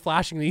tuners, you're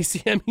flashing the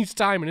ECM each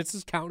time and it's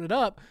just counting it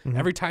up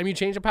every time you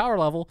change a power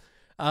level.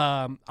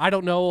 I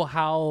don't know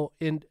how.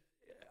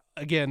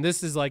 Again,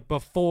 this is like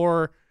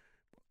before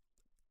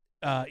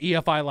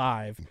EFI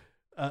Live.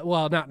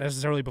 Well, not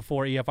necessarily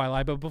before EFI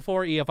Live, but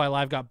before EFI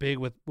Live got big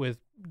with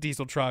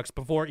diesel trucks,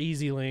 before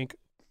EasyLink,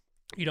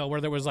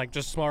 where there was like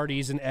just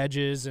Smarties and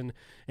Edges and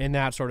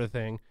that sort of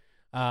thing.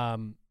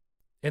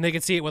 And they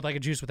could see it with like a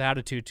Juice with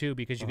Attitude too,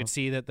 because you could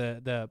see that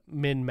the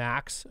min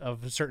max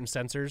of certain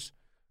sensors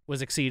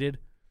was exceeded.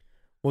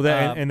 Well,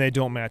 and they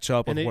don't match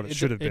up with what it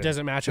should have been. It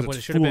doesn't match up what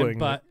it should have been.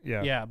 But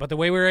but the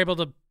way we were able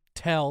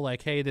tell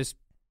like, hey,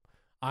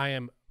 I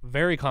am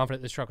very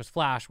confident this truck was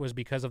flashed was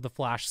because of the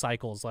flash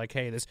cycles. Like,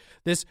 hey,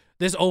 this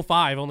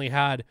 05 only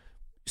had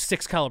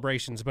 6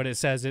 calibrations, but it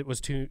says it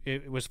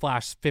was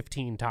flashed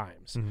 15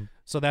 times. Mm-hmm.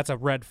 So that's a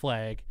red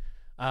flag.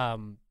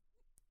 That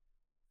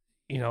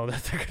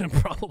they're going to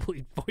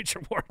probably void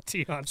your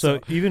warranty on. So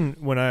even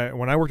when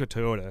I worked at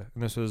Toyota,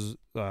 and this was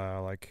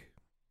like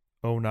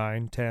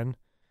 09, 10,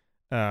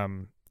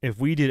 if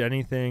we did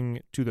anything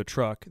to the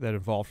truck that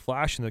involved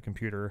flashing the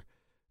computer,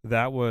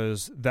 that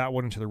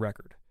went into the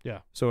record.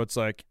 Yeah. So it's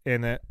like,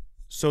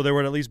 so there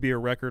would at least be a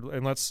record,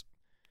 and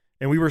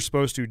we were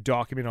supposed to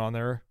document on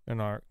there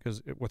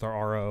with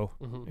our RO,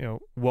 mm-hmm.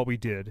 What we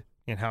did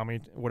and how many,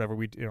 whatever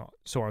we,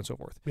 so on and so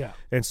forth. Yeah.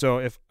 And so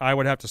if I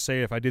would have to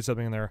say, if I did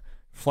something in there,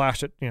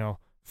 flashed it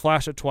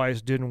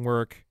twice, didn't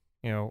work,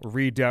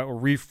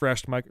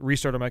 restarted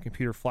my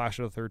computer, flashed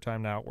it a third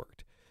time, now it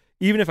worked.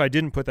 Even if I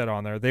didn't put that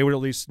on there, they would at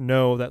least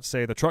know that,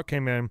 say, the truck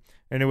came in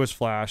and it was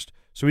flashed,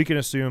 so we can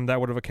assume that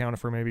would have accounted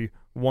for maybe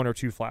 1 or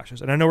 2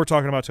 flashes. And I know we're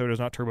talking about Toyotas,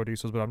 not turbo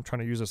diesels, but I'm trying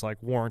to use this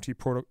like warranty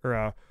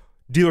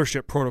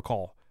dealership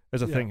protocol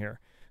as a thing here.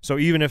 So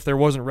even if there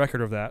wasn't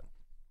record of that,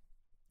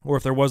 or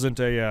if there wasn't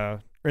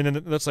and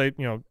then let's say,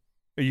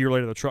 a year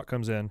later the truck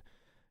comes in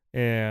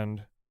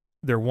and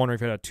they're wondering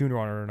if it had a tuner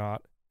on it or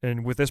not.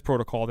 And with this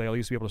protocol, they at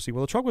least be able to see,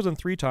 well, the truck was in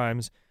 3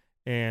 times,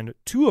 and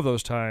 2 of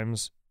those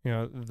times,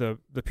 the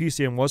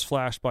PCM was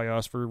flashed by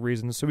us for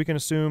reasons. So we can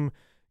assume,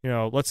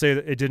 let's say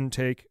that it didn't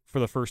take for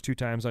the first 2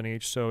 times on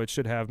each, so it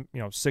should have,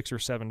 6 or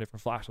 7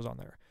 different flashes on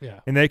there. Yeah.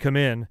 And they come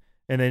in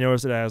and they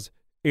notice it has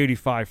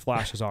 85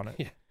 flashes on it.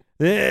 Yeah.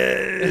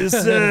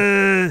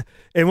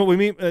 And what we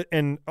mean,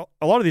 and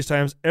a lot of these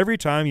times, every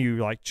time you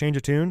like change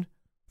a tune,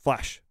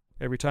 flash.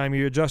 Every time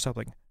you adjust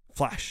something,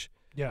 flash.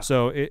 Yeah.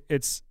 So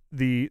it's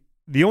the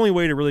only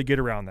way to really get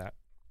around that.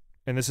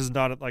 And this is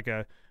not like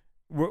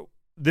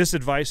this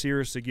advice here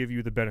is to give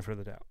you the benefit of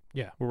the doubt.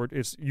 Yeah. Where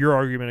it's your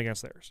argument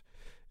against theirs.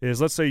 Is,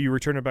 let's say you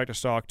return it back to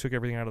stock, took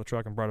everything out of the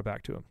truck and brought it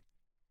back to them.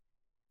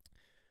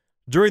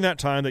 During that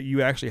time that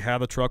you actually have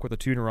the truck with the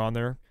tuner on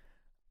there,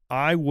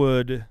 I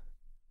would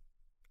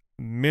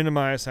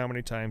minimize how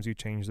many times you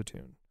change the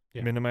tune.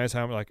 Yeah. Minimize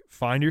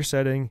find your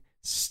setting,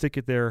 stick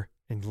it there,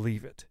 and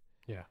leave it.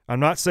 Yeah. I'm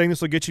not saying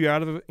this will get you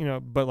out of it,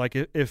 but like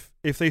if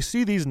they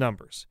see these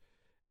numbers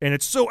and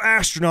it's so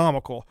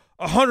astronomical,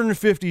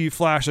 150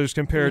 flashes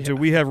compared to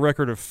we have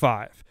record of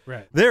 5.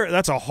 Right.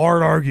 That's a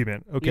hard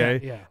argument,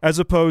 okay? Yeah. As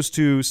opposed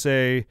to,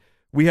 say,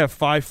 we have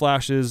 5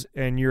 flashes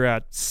and you're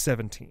at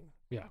 17.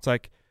 Yeah. It's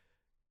like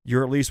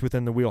you're at least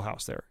within the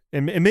wheelhouse there.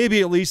 And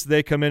maybe at least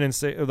they come in and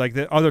say, like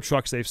the other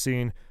trucks they've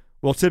seen,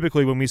 well,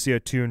 typically when we see a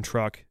tuned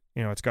truck,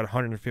 it's got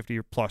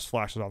 150 plus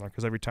flashes on there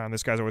because every time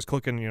this guy's always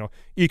clicking,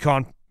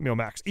 Econ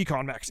Max,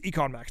 Econ Max,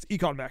 Econ Max,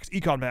 Econ Max,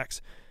 Econ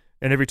Max.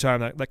 And every time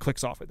that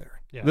clicks off in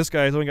there. Yeah. This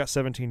guy's only got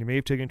 17. He may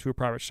have taken it to a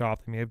private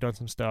shop. They may have done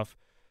some stuff.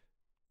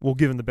 We'll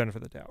give him the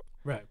benefit of the doubt.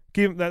 Right.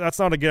 That's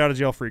not a get out of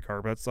jail free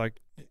card, but it's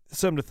like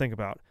something to think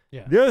about.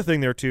 Yeah. The other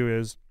thing there too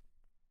is,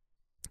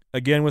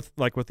 again, with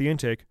the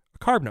intake, a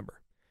carb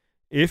number.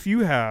 If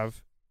you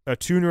have a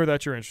tuner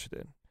that you're interested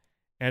in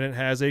and it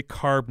has a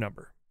carb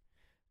number,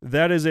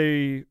 that is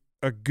a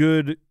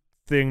good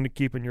thing to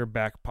keep in your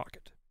back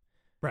pocket.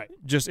 Right.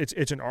 Just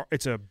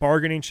it's a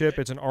bargaining chip.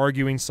 It's an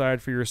arguing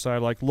side for your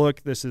side. Like,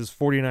 look, this is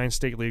 49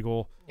 state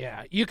legal.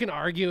 Yeah, you can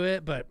argue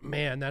it, but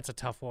man, that's a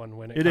tough one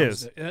when it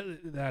comes is.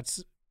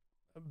 That's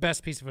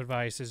best piece of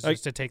advice is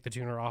just to take the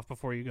tuner off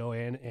before you go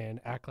in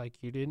and act like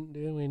you didn't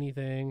do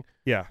anything.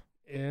 Yeah.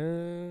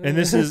 And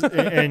this is,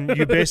 and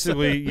you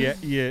basically,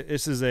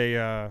 this is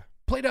a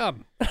play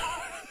dumb.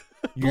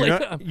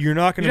 You're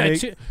not going to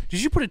make.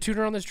 Did you put a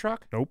tuner on this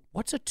truck? Nope.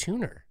 What's a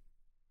tuner?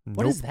 Nope.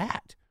 What is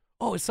that?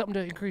 Oh, it's something to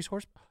increase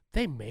horsepower.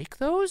 They make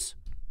those?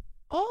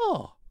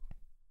 Oh.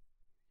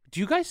 Do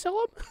you guys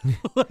sell them?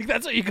 Like,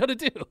 that's what you got to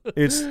do.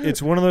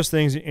 It's one of those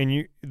things,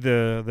 and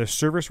the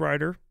service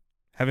rider,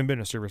 having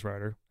been a service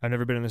rider, I've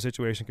never been in this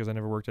situation because I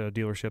never worked at a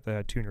dealership that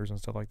had tuners and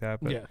stuff like that,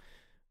 but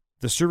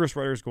the service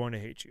rider is going to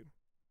hate you.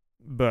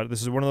 But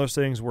this is one of those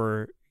things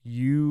where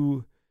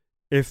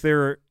if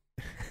they're,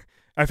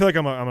 I feel like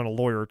I'm a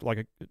lawyer,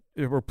 like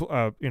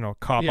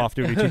cop off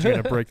duty teaching you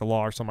how to break the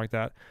law or something like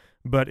that.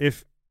 But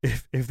if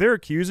they're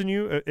accusing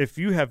you, if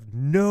you have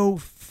no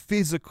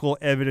physical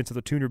evidence of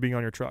the tuner being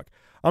on your truck,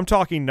 I'm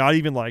talking not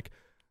even like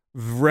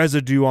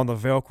residue on the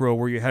Velcro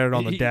where you had it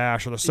on the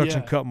dash or the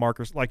suction cup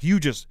markers, like you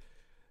just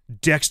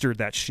dextered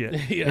that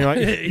shit.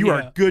 You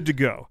are good to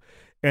go.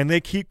 And they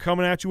keep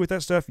coming at you with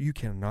that stuff. You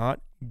cannot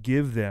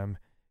give them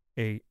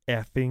a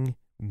effing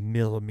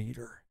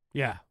millimeter.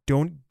 Yeah.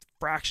 Don't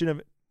fraction of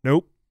it.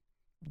 Nope.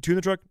 Tune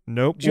the truck.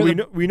 Nope. Well,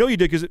 we know you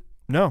did because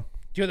no.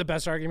 Do you know what the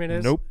best argument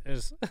is? Nope.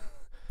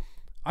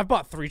 I've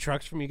bought 3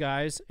 trucks from you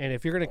guys, and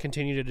if you're going to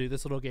continue to do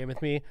this little game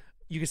with me,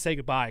 you can say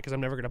goodbye because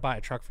I'm never going to buy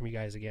a truck from you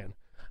guys again.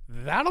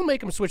 That'll make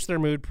them switch their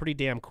mood pretty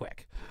damn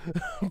quick.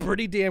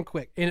 Pretty damn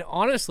quick. And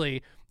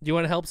honestly, do you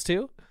want what helps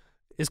too?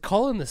 Is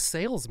calling the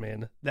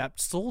salesman that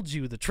sold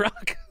you the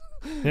truck.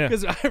 Yeah.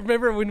 Because I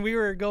remember when we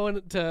were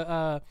going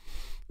to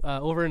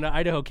over into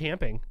Idaho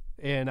camping,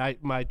 and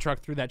my truck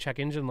threw that check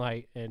engine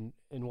light and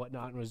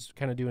whatnot, and was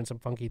kind of doing some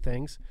funky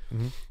things.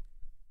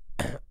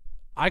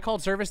 I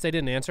called service, they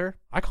didn't answer.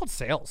 I called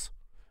sales,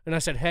 and I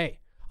said, "Hey,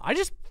 I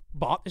just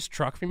bought this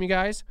truck from you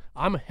guys.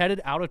 I'm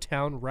headed out of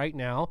town right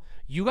now.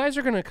 You guys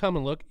are gonna come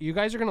and look. You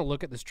guys are gonna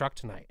look at this truck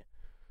tonight."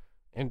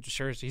 And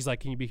sure, he's like,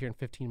 "Can you be here in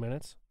 15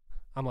 minutes?"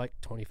 I'm like,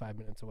 25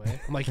 minutes away.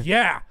 I'm like,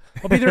 "Yeah,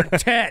 I'll be there in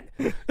 10."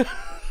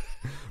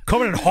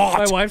 Coming in hot.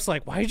 My wife's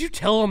like, "Why did you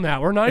tell them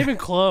that? We're not even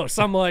close."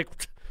 I'm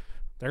like,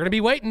 "They're going to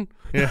be waiting."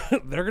 Yeah.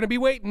 They're going to be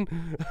waiting.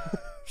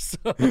 So,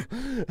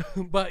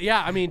 but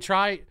yeah, I mean,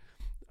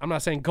 I'm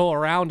not saying go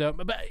around them,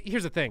 but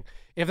here's the thing.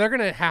 If they're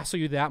going to hassle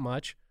you that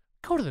much,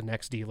 go to the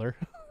next dealer.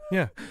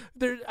 Yeah.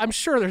 I'm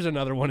sure there's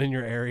another one in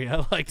your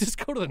area. Like,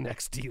 just go to the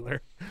next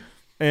dealer.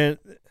 And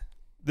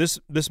this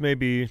may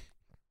be,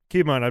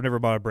 keep in mind, I've never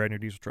bought a brand new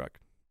diesel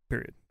truck,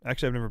 period.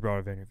 Actually, I've never bought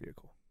a vanity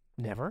vehicle.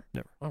 Never?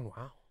 Never. Oh,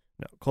 wow.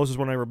 No. Closest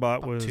one I ever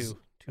bought About was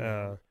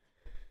two.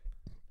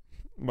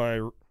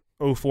 my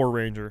 04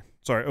 Ranger.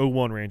 Sorry,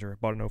 01 Ranger.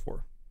 Bought an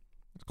 04.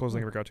 It's the closest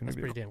thing I ever got to a new That's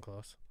vehicle. pretty damn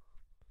close.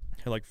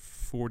 Had like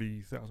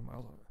 40,000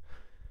 miles on it.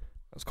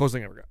 That's the closest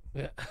thing I ever got.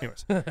 Yeah.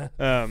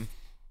 Anyways.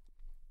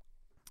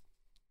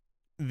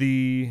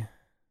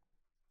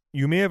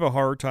 You may have a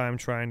hard time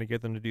trying to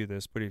get them to do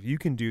this, but if you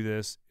can do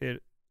this,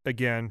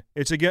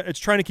 it's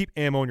trying to keep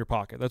ammo in your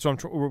pocket. That's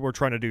what we're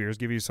trying to do here, is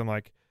give you some,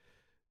 like,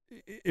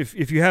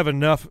 if you have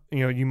enough,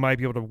 you might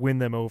be able to win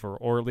them over,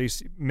 or at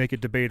least make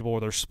it debatable, or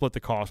they're split the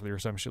cost with you or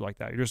some shit like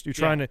that. You're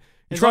trying to.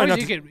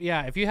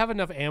 If you have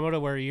enough ammo to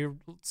where you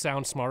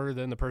sound smarter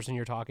than the person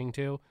you're talking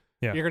to,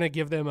 Yeah. you're gonna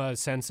give them a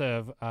sense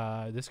of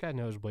this guy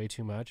knows way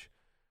too much.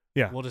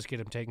 Yeah. We'll just get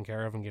him taken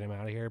care of and get him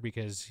out of here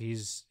because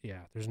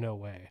there's no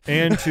way.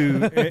 And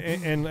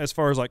and as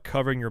far as like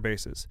covering your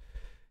bases,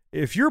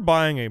 if you're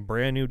buying a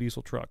brand new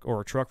diesel truck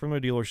or a truck from a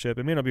dealership,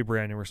 it may not be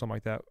brand new or something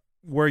like that,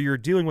 where you're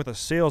dealing with a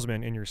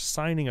salesman and you're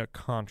signing a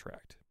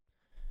contract,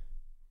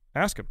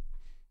 ask him.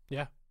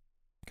 Yeah.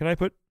 Can I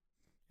put,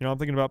 I'm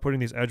thinking about putting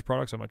these Edge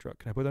products on my truck.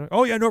 Can I put that?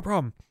 Oh yeah, no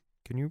problem.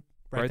 Can you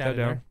write that in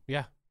down? there.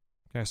 Yeah.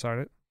 Can I sign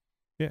it?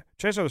 Yeah.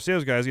 Chances are the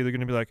sales guy is either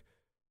going to be like,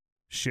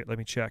 shit, let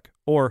me check,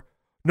 or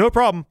no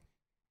problem.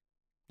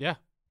 Yeah.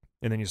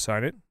 And then you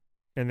sign it,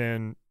 and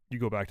then you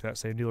go back to that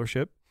same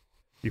dealership.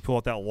 You pull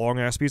out that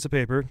long-ass piece of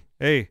paper.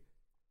 Hey,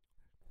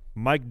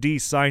 Mike D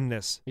signed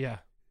this. Yeah.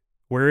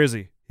 Where is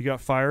he? He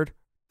got fired?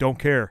 Don't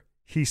care.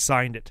 He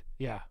signed it.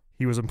 Yeah.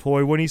 He was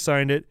employed when he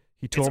signed it.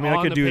 He told me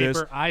I could do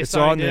this. It's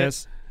on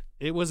this.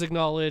 It was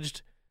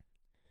acknowledged.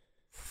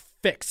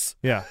 Fix.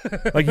 Yeah.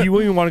 Like, you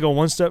wouldn't even want to go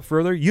one step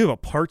further. You have a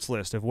parts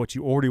list of what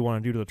you already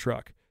want to do to the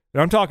truck.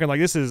 And I'm talking like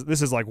this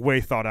is like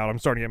way thought out. I'm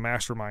starting to get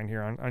mastermind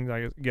here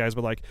on guys,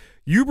 but like,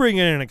 you bring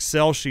in an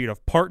Excel sheet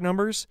of part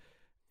numbers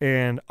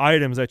and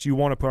items that you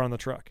want to put on the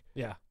truck.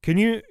 Yeah. Can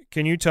you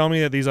tell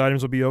me that these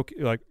items will be okay?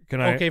 Like,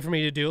 okay for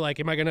me to do? Like,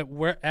 am I gonna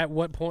at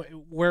what point?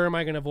 Where am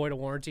I gonna void a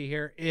warranty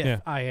here?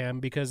 If I am,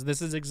 because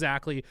this is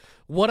exactly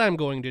what I'm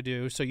going to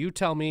do. So you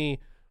tell me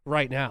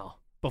right now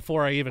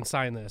before I even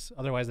sign this.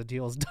 Otherwise, the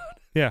deal is done.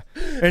 Yeah.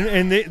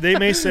 And they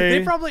may say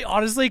they probably,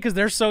 honestly, because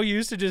they're so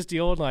used to just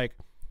dealing like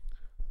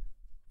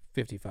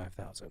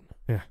 55,000.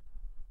 Yeah.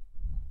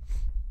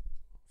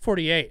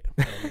 48.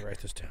 Let me write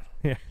this down.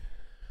 Yeah.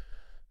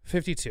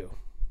 52.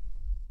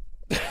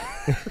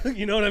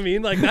 You know what I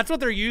mean? Like, that's what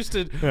they're used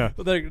to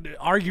like,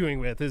 arguing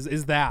with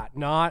is that,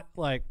 not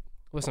like,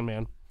 listen,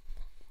 man,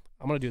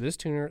 I'm going to do this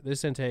tuner,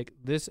 this intake,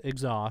 this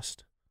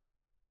exhaust,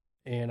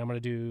 and I'm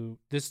going to do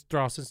this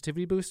throttle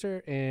sensitivity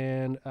booster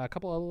and a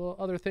couple of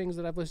other things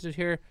that I've listed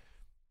here.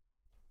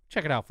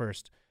 Check it out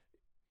first.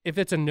 If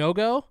it's a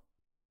no-go,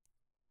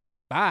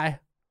 bye.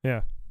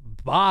 Yeah.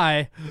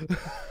 Bye.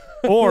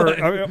 Or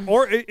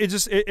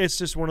it's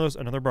just one of those,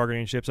 another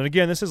bargaining chips. And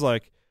again, this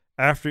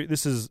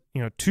is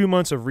 2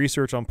 months of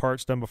research on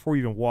parts done before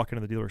you even walk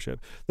into the dealership.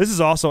 This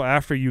is also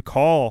after you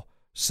call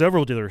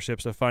several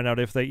dealerships to find out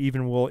if they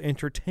even will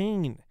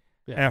entertain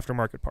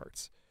aftermarket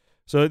parts.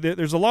 So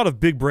there's a lot of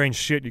big brain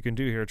shit you can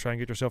do here to try and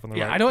get yourself in the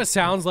right. Yeah, I know it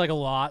sounds like a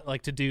lot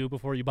like to do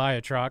before you buy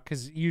a truck,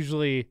 because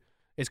usually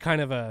it's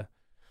kind of well,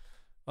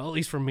 at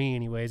least for me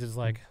anyways, it's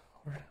like,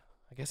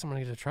 I guess I'm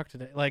gonna get a truck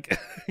today, like,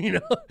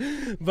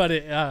 but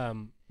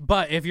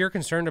if you're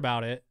concerned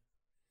about it,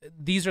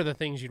 these are the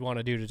things you'd want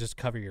to do to just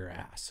cover your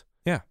ass.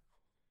 Yeah.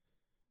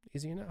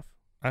 Easy enough.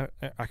 I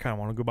kind of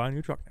want to go buy a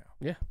new truck now.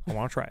 Yeah. I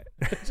want to try it.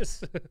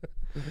 Just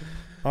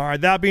All right.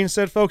 That being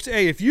said, folks,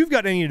 hey, if you've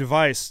got any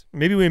advice,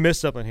 maybe we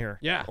missed something here.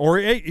 Yeah. Or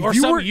hey,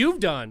 something you've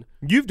done.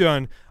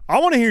 I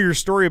want to hear your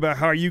story about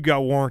how you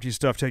got warranty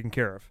stuff taken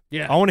care of.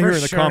 Yeah. I want to hear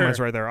in the comments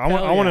right there. I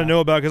want to know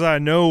about, because I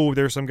know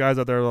there's some guys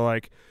out there that are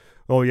like,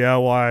 oh yeah,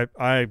 well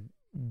I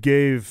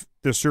gave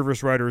the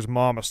service writer's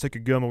mom a stick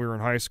of gum when we were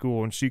in high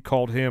school, and she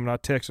called him, and I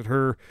texted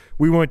her.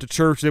 We went to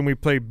church, then we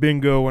played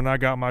bingo, and I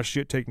got my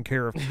shit taken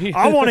care of.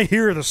 I want to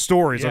hear the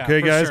stories,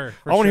 okay, guys? Sure,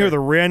 I want to hear the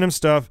random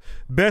stuff.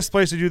 Best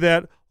place to do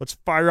that, let's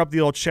fire up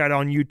the old chat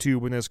on YouTube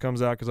when this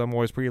comes out, because I'm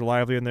always pretty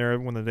lively in there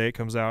when the day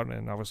comes out,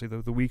 and obviously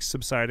the week's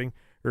subsiding,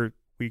 or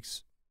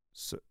weeks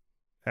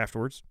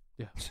afterwards.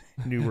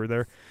 Yeah. Knew we're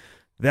there.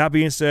 That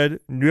being said,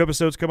 new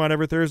episodes come out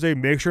every Thursday.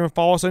 Make sure and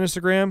follow us on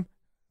Instagram.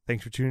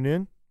 Thanks for tuning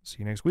in. See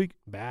you next week.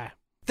 Bye.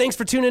 Thanks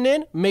for tuning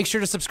in. Make sure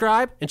to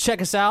subscribe and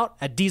check us out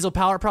at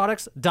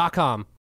dieselpowerproducts.com.